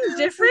Ben thing loses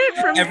different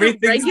his from legs.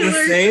 Everything's regular-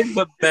 the same,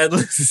 but Ben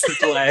loses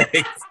his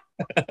legs.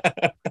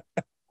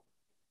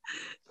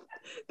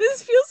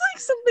 This feels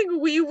like something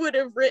we would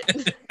have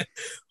written.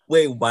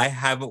 Wait, why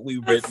haven't we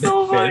That's written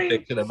so fan funny.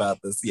 fiction about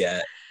this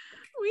yet?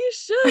 We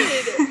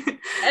should.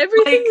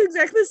 Everything's Like-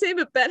 exactly the same,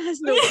 but Ben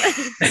has no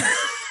legs.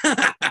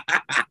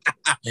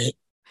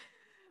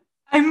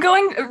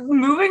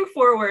 Moving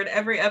forward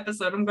every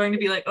episode, I'm going to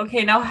be like,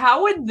 okay, now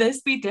how would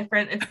this be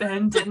different if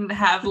Ben didn't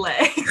have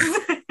legs?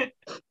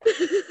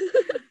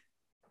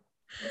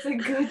 It's a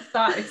good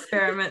thought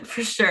experiment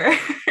for sure.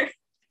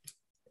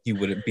 You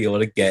wouldn't be able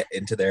to get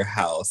into their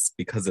house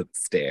because of the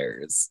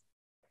stairs.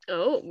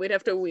 Oh, we'd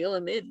have to wheel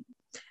him in.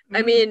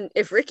 I mean,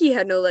 if Ricky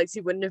had no legs, he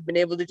wouldn't have been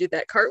able to do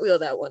that cartwheel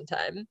that one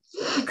time.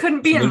 He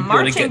couldn't be He in wouldn't be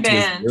able to marching get to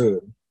his band.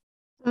 room.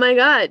 Oh my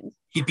god.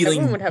 He'd be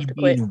Everyone like, would have he'd to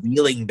be quit. in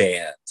wheeling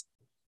band.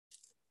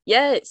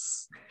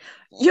 Yes.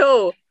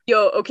 Yo,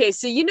 okay,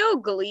 so you know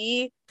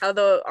Glee, how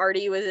the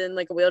Artie was in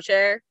like a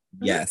wheelchair?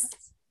 Yes.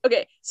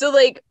 Okay, so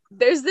like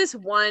there's this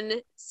one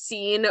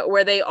scene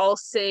where they all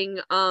sing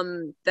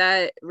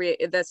that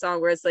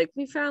song where it's like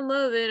we found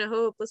love in a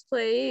hopeless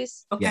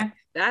place. Okay. Yeah.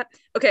 That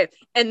okay,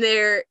 and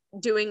they're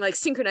doing like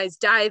synchronized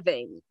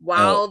diving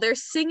while they're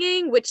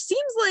singing, which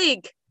seems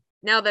like,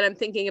 now that I'm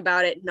thinking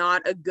about it,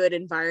 not a good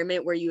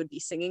environment where you would be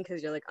singing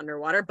because you're like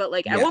underwater. But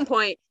like at Yeah. one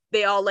point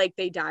they all like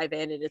they dive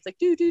in and it's like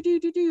do do do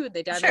do do, and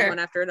they dive in Sure. one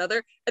after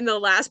another, and the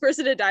last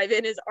person to dive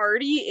in is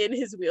Artie in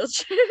his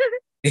wheelchair.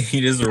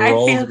 He just I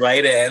rolls feel-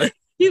 right in.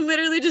 He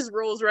literally just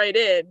rolls right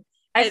in.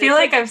 I And feel it's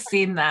like like- I've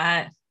seen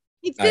that.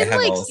 It's I been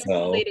have like also.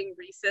 circulating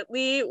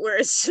recently where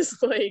it's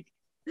just like,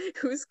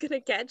 who's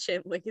gonna catch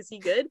him? Like, is he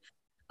good?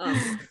 But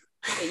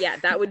yeah,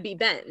 that would be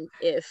Ben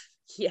if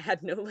he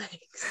had no legs.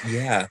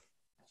 Yeah.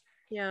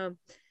 Yeah.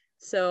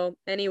 So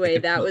They anyway,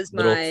 could that put was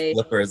little my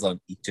flippers on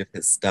each of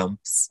his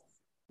stumps.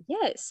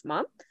 yes,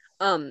 mom.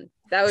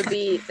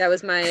 That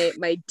was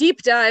my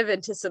deep dive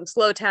into some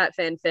Slow Tat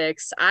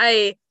fanfics.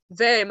 I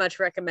very much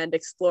recommend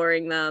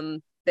exploring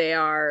them. They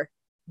are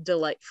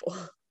delightful.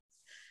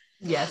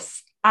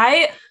 Yes.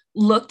 I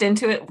looked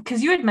into it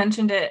because you had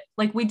mentioned it.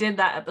 Like we did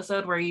that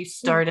episode where you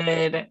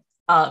started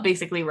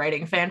basically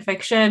writing fan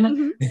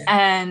fiction.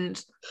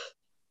 And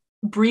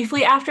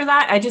briefly after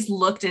that, I just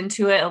looked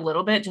into it a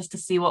little bit just to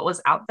see what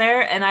was out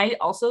there. And I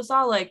also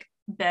saw like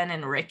Ben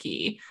and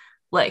Ricky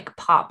like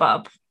pop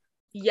up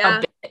Yeah.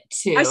 a bit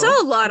too. I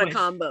saw a lot of which-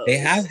 combos. They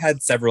have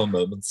had several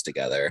moments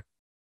together.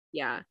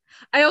 Yeah.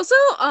 I also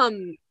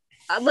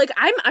like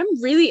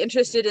I'm really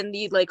interested in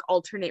the like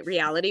alternate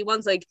reality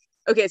ones. Like,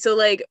 okay, so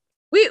like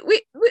we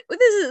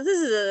this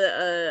is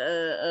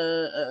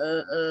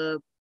a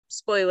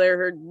spoiler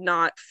or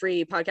not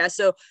free podcast.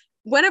 So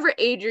whenever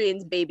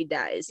Adrian's baby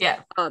dies,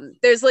 Yeah.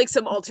 there's like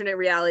some alternate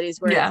realities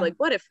where Yeah. it's like,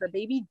 what if her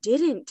baby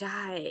didn't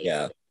die?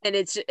 Yeah. And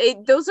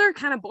those are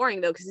kind of boring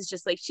though, because it's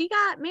just like she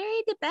got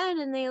married to Ben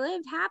and they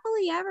lived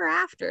happily ever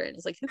after, and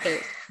it's like, who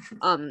cares?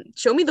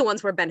 Show me the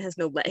ones where Ben has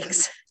no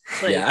legs.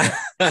 Like, Yeah.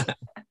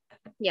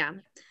 yeah.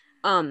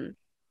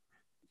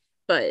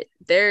 But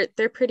they're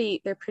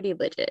pretty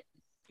legit.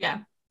 Yeah.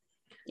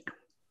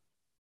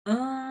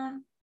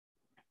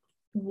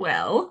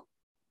 Well,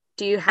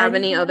 Do you have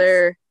any Anything else?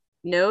 other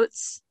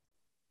notes?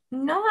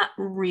 not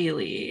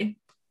really.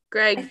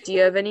 Greg, do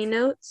you have any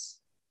notes?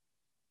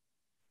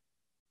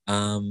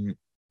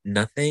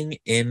 Nothing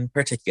in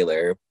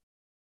particular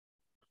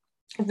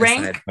aside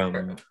Rank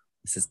from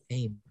Mrs.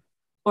 Payne.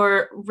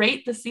 or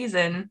rate the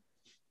season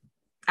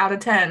out of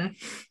 10.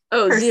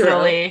 Oh,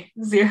 Personally,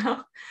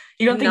 0.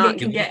 You don't think Not it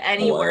can get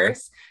any 4.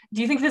 worse?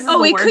 Do you think this is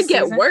Oh, the it worst could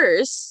get season?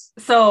 worse.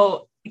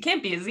 So it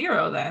can't be a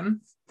 0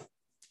 then.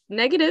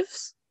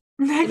 Negatives.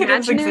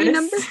 Negatives Imaginary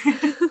exist.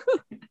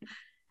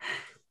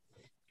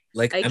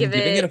 Like, I'm give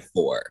giving it a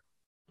 4.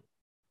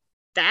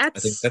 I think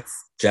That's.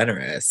 that's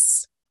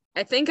generous.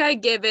 I think I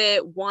give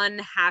it 1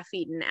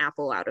 half-eaten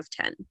apple out of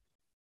 10.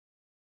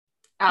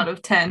 Out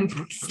of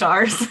 10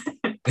 stars.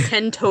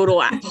 10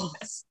 total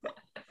apples.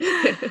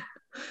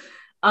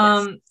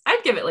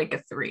 I'd give it like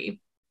a 3.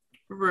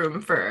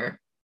 Room for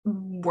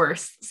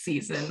worse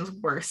seasons,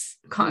 worse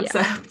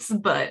concepts,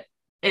 but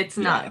it's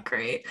not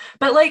great.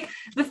 But like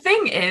the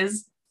thing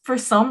is, for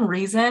some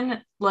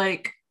reason,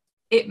 like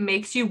it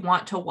makes you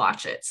want to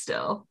watch it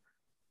still.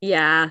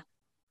 Yeah.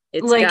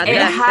 It's like got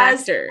that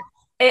factor.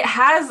 It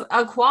has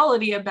a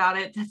quality about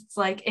it that's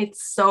like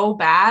it's so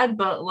bad,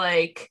 but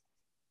like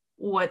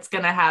what's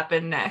gonna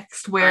happen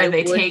next? Where are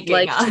they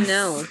taking us? To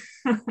know.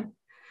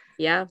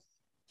 Yeah.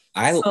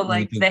 It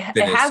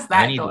has that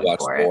I need going to watch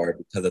for more it.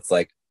 because it's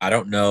like I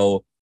don't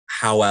know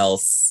how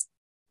else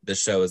the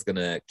show is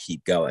gonna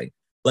keep going.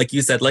 Like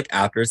you said, like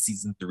after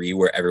season 3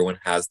 where everyone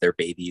has their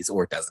babies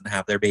or doesn't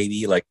have their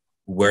baby, like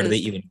where do they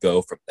even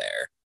go from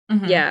there?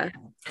 Mm-hmm. Yeah.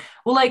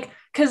 Well, like,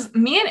 because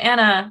me and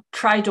Anna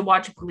tried to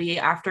watch Glee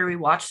after we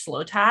watched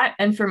Slow Tat,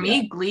 and for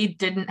me, Glee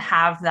didn't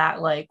have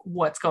that, like,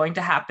 what's going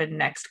to happen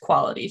next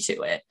quality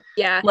to it.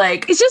 Yeah.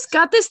 Like, it's just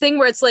got this thing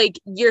where it's like,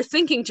 you're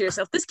thinking to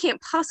yourself, this can't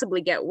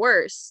possibly get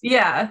worse.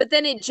 Yeah. But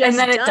then it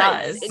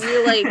does. And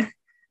you're like,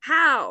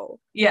 how?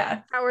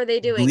 Yeah. How are they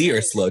doing Glee it?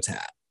 or Slow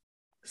Tat?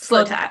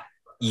 Slow Tat.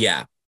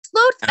 Yeah.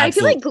 I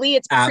feel like Glee,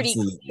 it's pretty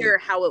clear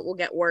how it will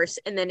get worse,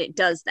 and then it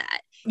does that.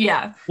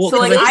 Yeah. Well, so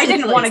like I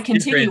didn't want to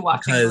continue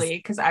watching Glee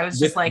because I was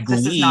just like,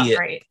 this is not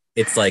great.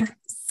 It's like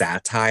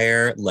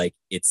satire, like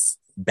it's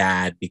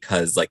bad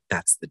because like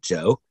that's the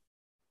joke.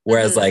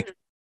 Whereas like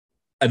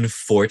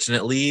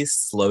unfortunately,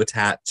 Slow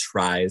Tat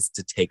tries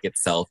to take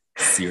itself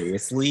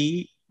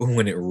seriously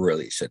when it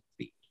really shouldn't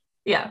be.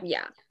 Yeah.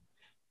 Yeah.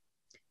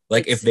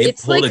 Like if they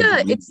pulled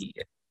a Glee,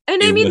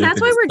 and I mean, that's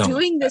why we're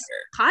doing this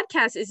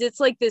podcast, is it's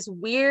like this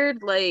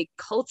weird, like,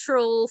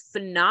 cultural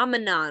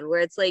phenomenon where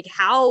it's like,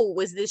 how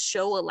was this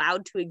show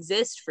allowed to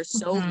exist for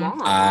so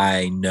long?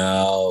 I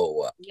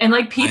know. Yeah. And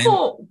like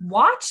people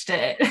watched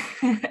it.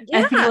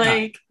 Yeah. And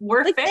like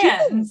we're like,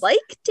 fans. People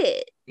liked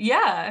it.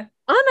 Yeah.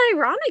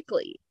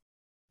 Unironically.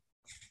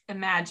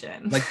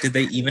 Imagine. Like, did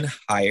they even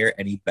hire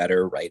any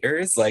better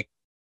writers? Like,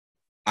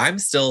 I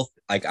still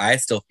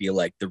feel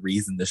like the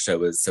reason the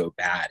show is so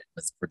bad and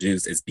was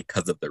produced is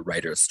because of the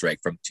writer's strike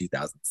from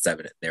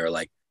 2007. And they were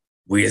like,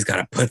 we just got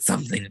to put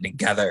something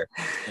together.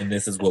 And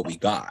this is what we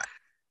got.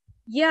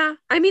 Yeah.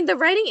 I mean, the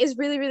writing is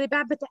really, really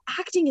bad, but the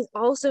acting is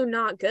also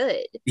not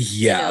good.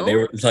 Yeah. You know? They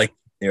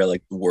were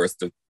like the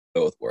worst of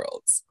both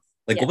worlds.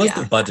 Like, what was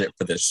the budget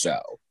for this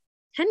show?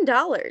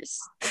 $10.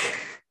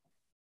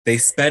 They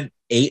spent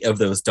 $8 of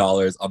those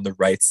dollars on the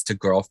rights to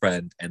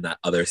Girlfriend and that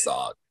other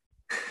song.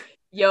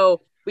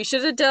 Yo, we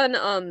should have done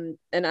an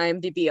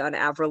IMDb on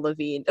Avril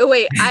Lavigne. Oh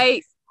wait,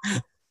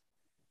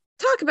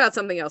 talk about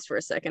something else for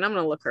a second. I'm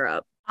gonna look her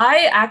up.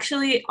 I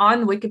actually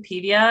on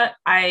Wikipedia,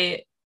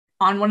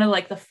 on one of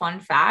like the fun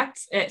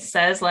facts, it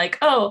says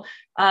like,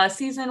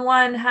 season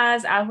 1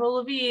 has Avril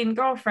Lavigne,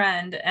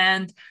 Girlfriend,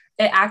 and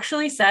it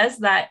actually says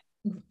that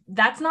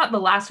that's not the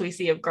last we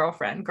see of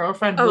Girlfriend.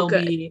 Girlfriend will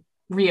be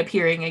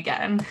reappearing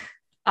again.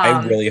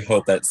 I really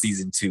hope that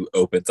season 2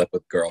 opens up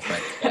with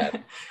Girlfriend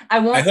again. I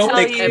hope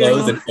they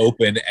close and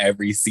open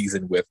every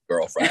season with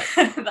Girlfriend.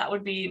 That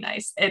would be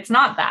nice. It's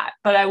not that,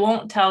 but I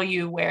won't tell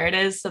you where it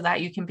is so that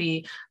you can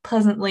be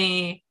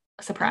pleasantly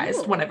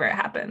surprised whenever it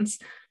happens.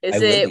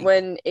 Is it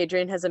when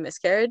Adrian has a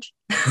miscarriage?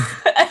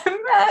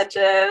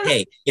 Imagine.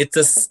 Hey, it's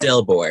a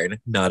stillborn,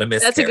 not a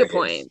miscarriage. That's a good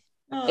point.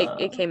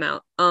 It came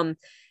out.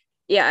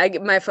 Yeah,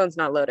 my phone's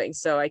not loading,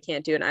 so I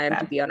can't do an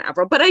IMDb on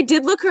Avril. But I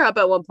did look her up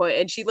at one point,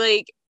 and she's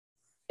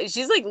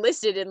like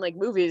listed in like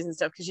movies and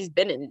stuff because she's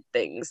been in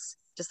things,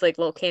 just like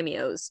little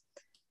cameos.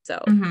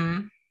 So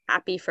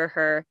happy for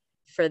her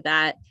for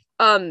that.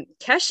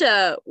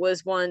 Kesha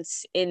was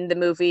once in the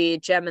movie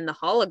Gem and the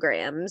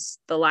Holograms,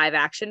 the live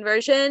action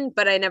version,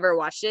 but I never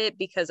watched it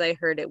because I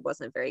heard it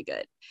wasn't very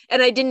good.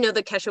 And I didn't know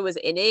that Kesha was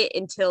in it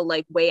until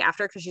like way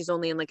after, because she's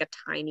only in like a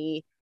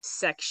tiny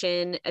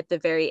section at the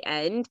very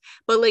end,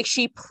 but like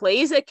she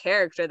plays a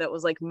character that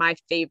was like my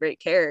favorite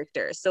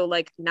character, so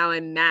like now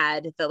I'm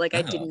mad that like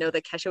I didn't know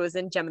that Kesha was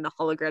in Gem and the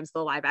Holograms, the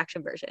live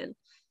action version.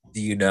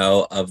 Do you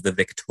know of the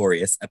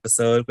Victorious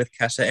episode with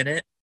Kesha in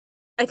it?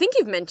 I think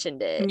you've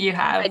mentioned it. You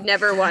have. I'd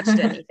never watched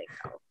anything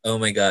though. Oh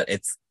my god,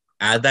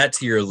 add that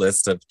to your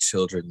list of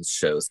children's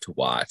shows to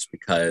watch,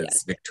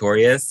 because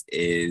Victorious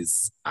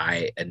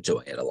I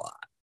enjoy it a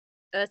lot.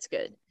 That's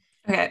good.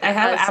 Okay, I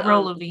have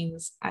Avril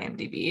Lavigne's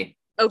IMDb.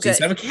 Oh, good.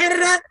 She's from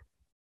Canada.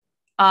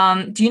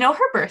 Do you know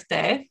her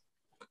birthday?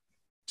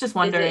 Just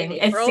wondering.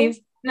 It seems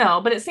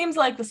but it seems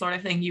like the sort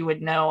of thing you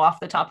would know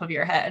off the top of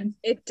your head.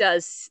 It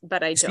does,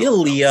 but I don't. Is she a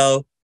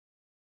Leo?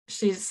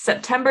 She's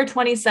September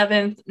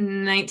 27th,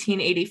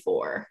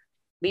 1984.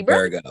 Libra?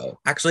 Virgo.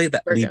 Actually,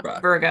 that Virgo. Libra.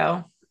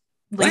 Virgo.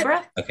 Libra?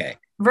 What? Okay.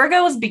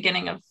 Virgo was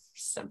beginning of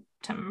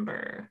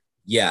September.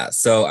 Yeah.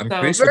 So I'm So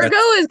pretty sure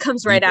Virgo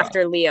comes right Libra.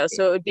 after Leo,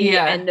 so it would be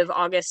Yeah. end of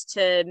August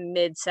to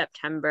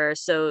mid-September.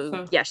 So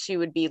So- yeah, she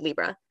would be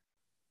Libra.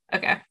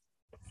 Okay.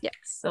 Yeah.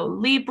 So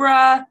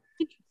Libra,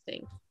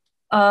 Interesting.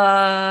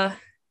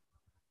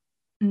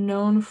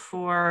 known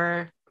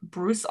for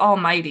Bruce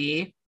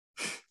Almighty.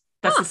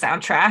 That's the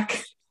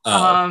soundtrack.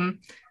 Oh,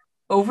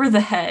 Over the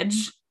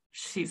Hedge.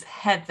 She's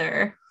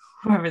Heather,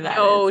 whoever that is.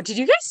 Oh, did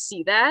you guys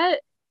see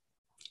that?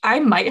 I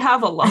might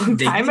have a long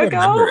time vaguely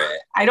remember ago.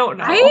 it. I don't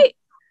know.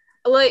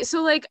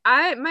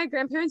 My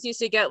grandparents used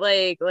to get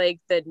like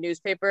the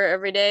newspaper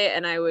every day,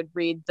 and I would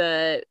read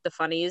the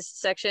funnies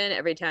section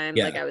every time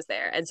Yeah. like I was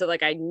there. And so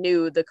like I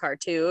knew the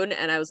cartoon,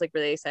 and I was like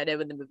really excited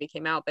when the movie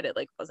came out, but it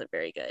like wasn't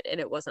very good, and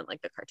it wasn't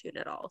like the cartoon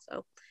at all.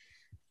 So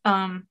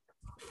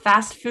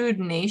Fast Food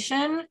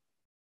Nation.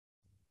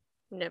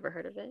 never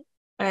heard of it.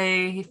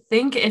 I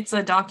think it's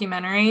a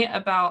documentary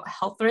about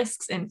health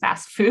risks in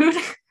fast food.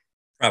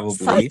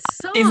 Probably. What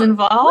song? Is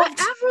involved. What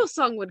Avril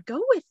song would go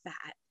with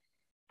that?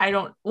 I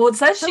don't. Well, it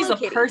says she's Hello, a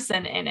Kitty.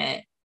 person in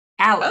it.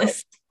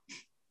 Alice.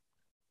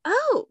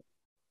 Oh,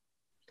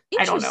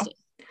 I don't know.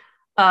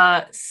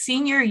 interesting.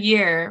 Senior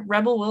year.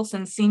 Rebel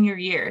Wilson's senior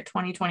year,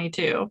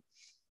 2022.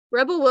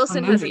 Rebel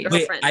Wilson has a movie. Wait,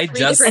 girlfriend. I Three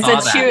just different saw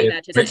It's a that. cheer-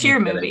 with it's a cheer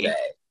Britney the other movie. day.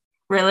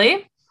 Really?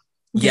 Did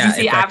Yeah, you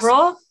see it's actually-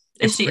 Avril? Is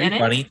It's she pretty in it?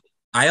 funny.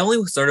 I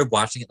only started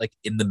watching it like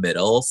in the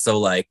middle, so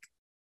like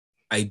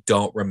I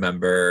don't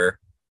remember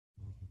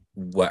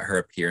what her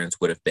appearance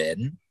would have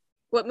been.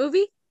 What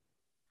movie?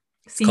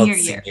 It's Senior called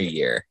year. Senior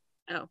Year.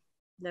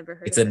 Never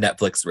heard It's of a it.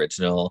 Netflix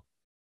original.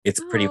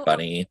 It's pretty Oh.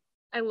 funny.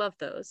 I love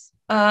those.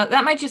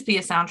 That might just be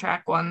a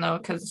soundtrack one though,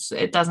 because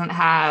it doesn't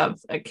have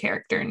a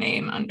character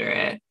name under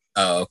it.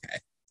 Oh, okay.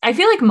 I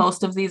feel like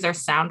most of these are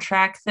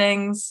soundtrack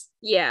things.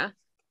 Yeah,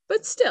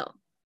 but still,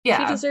 she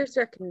Yeah. deserves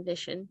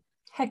recognition.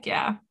 Heck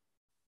yeah.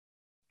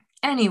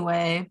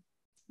 Anyway,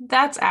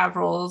 that's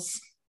Avril's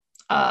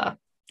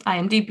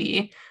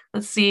IMDb.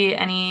 Let's see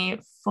any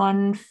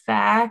fun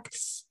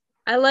facts.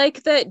 I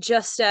like that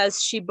just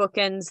as she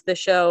bookends the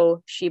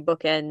show, she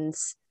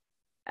bookends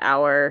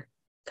our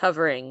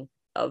covering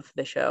of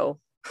the show.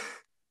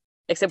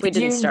 Except we Did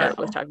didn't you start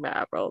know- with talking about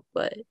Avril,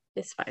 but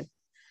it's fine.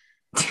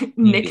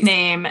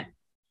 Nickname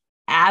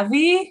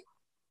Avi?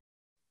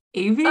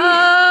 Avie?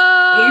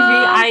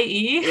 Oh,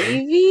 Avie?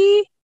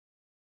 Avie?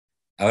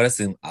 I would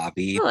assume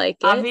Abby, I like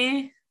it.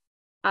 Avi?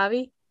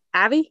 Avi?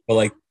 Abby? but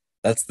like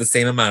that's the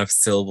same amount of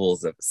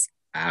syllables as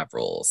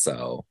Avril.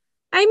 So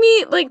I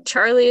mean, like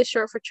Charlie is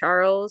short for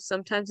Charles.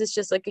 Sometimes it's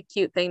just like a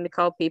cute thing to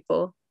call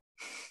people.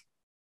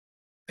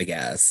 I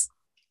guess.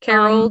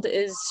 Carol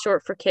is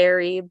short for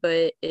Carrie,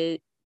 but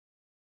it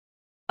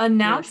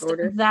Announced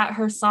shorter. that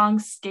her song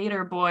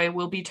Skater Boy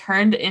will be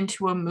turned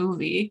into a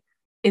movie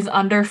is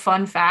under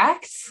fun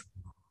facts.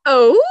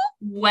 oh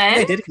When?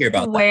 I did hear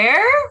about that.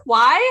 Where?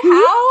 Why? Please?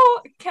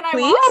 How can I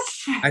Please?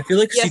 watch? I feel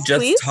like she Yes,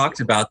 just please. talked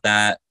about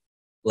that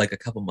like a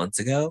couple months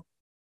ago.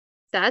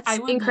 that's I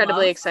would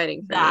incredibly love exciting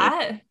for me.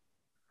 that.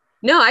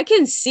 No, I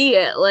can see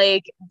it.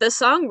 Like the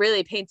song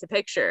really paints a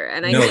picture,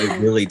 and I No, can,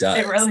 it really does.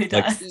 It really Like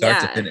does. start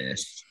to Yeah.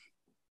 finish.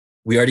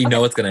 We already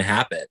know what's gonna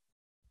happen.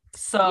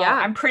 So Yeah.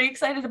 I'm pretty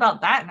excited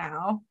about that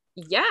now.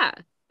 yeah.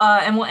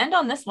 And we'll end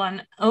on this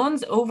one.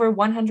 Owns over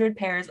 100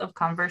 pairs of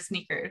Converse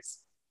sneakers.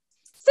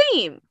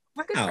 Same.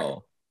 We're good for her.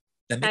 Oh,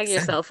 that Tag makes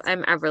sense. yourself.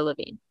 I'm Avril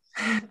Lavigne.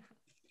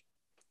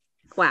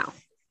 Wow.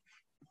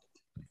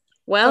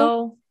 Well,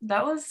 So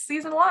that was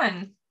season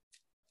 1.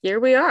 here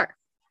we are.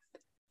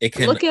 It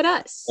can Look at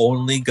us.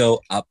 only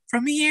go up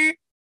from here.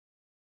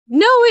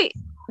 No, wait.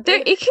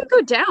 There, it can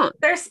go down.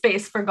 There's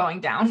space for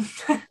going down.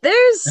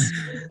 There's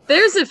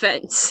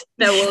events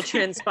that will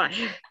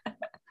transpire.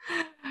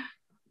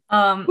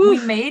 We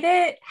made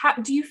it. How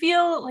do you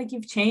feel like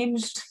you've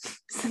changed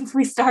since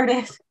we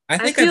started? I I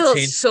think feel I've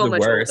changed so for the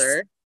much worse.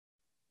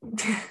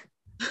 older.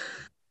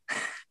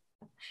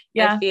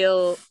 Yeah, I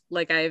feel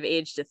like I've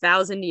aged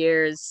 1,000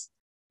 years.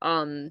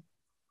 I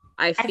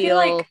I feel, feel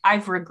like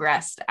I've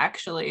regressed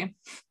actually.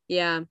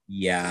 yeah.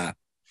 Yeah.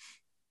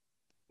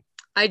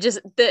 I just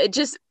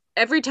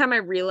every time I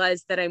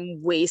realize that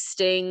I'm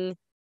wasting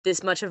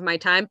this much of my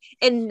time,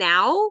 and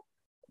now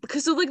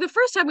because so like the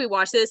first time we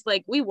watched this,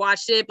 like we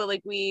watched it, but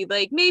like we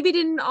like maybe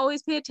didn't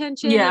always pay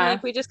attention. Yeah. And,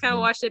 like we just kind of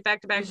Mhm. watched it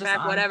back to back was to just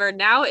back, on. whatever.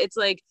 Now it's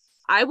like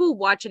I will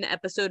watch an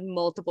episode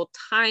multiple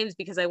times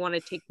because I want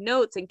to take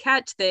notes and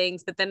catch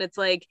things, but then it's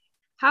like,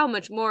 how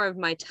much more of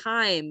my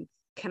time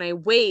can I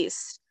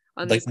waste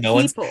on Like these no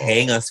one's people?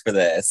 paying us for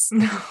this.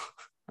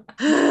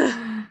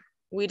 No.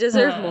 We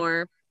deserve Uh.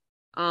 more.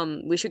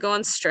 We should go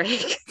on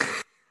strike.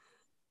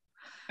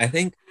 I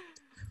think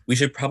we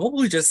should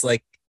probably just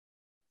like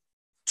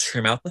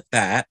trim out the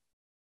fat,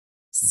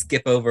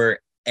 skip over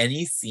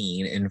any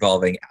scene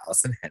involving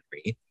Allison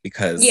Henry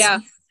because Yeah.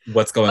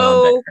 what's going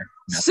Oh, on there?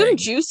 Some Nothing.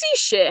 juicy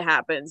shit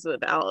happens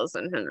with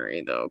Allison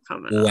Henry though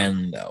coming up.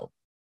 When though?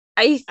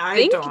 I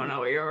think don't know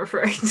what you're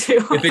referring to.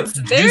 If it's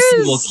juicy,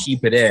 we'll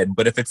keep it in.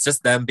 But if it's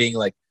just them being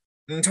like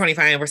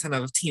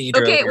 25% of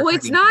teenagers, okay, well,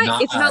 it's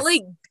not us.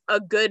 like a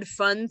good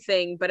fun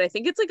thing, but I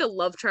think it's like a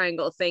love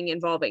triangle thing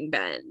involving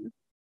Ben.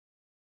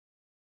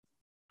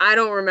 I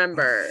don't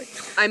remember.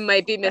 I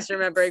might be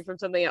misremembering from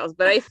something else,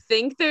 but I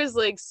think there's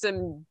like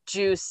some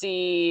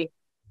juicy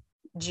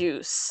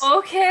juice.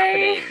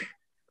 Okay.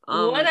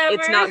 Whatever.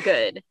 It's not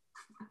good.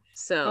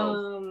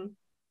 So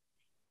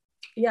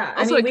yeah,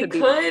 also, I mean, we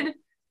could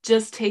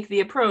just take the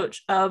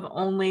approach of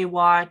only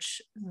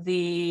watch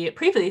the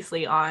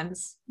previously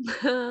ons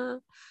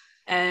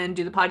and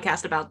do the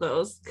podcast about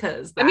those,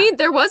 because I mean,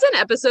 there was an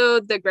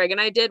episode that Greg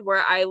and I did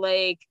where I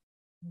like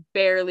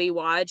barely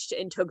watched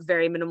and took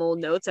very minimal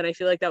notes, and I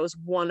feel like that was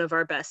one of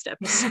our best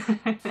episodes.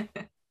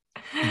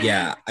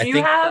 Yeah, do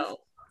you have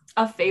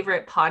a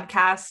favorite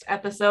podcast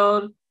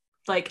episode,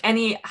 like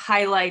any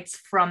highlights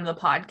from the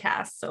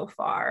podcast so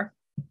far?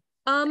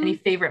 Any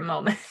favorite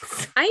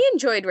moments? I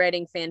enjoyed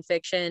writing fan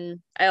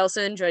fiction. I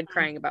also enjoyed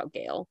crying about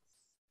Gail.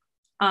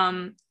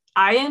 I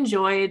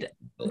enjoyed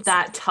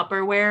that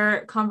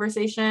Tupperware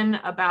conversation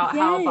about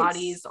how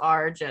bodies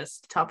are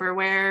just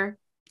Tupperware.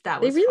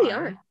 That was they really fun.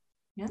 are.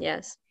 Yeah.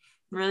 Yes.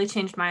 Really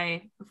changed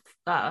my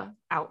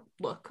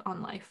outlook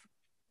on life.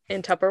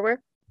 And Tupperware?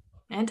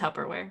 And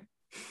Tupperware.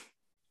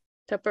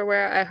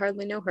 Tupperware, I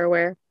hardly know her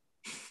where.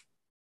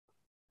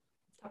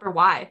 Tupper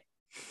why?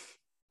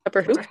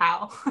 Tupper who? Tupper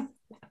how?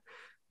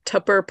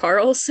 Tupper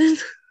Parlson?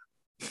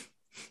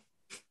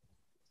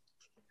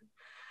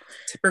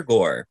 Tipper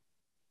Gore.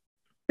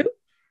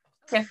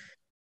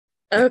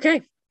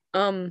 Okay.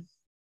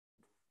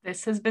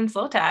 This has been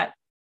Slow Tat.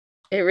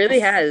 It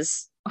really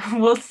has.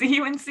 We'll see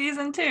you in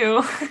season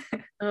 2.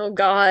 Oh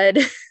God.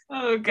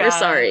 Oh God. We're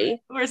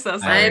sorry. We're so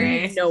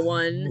sorry. I'm no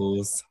one.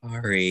 Oh,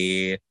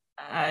 sorry.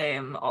 I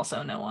am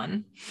also no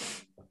one.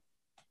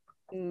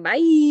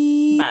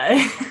 Bye.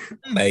 Bye.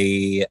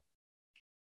 Bye.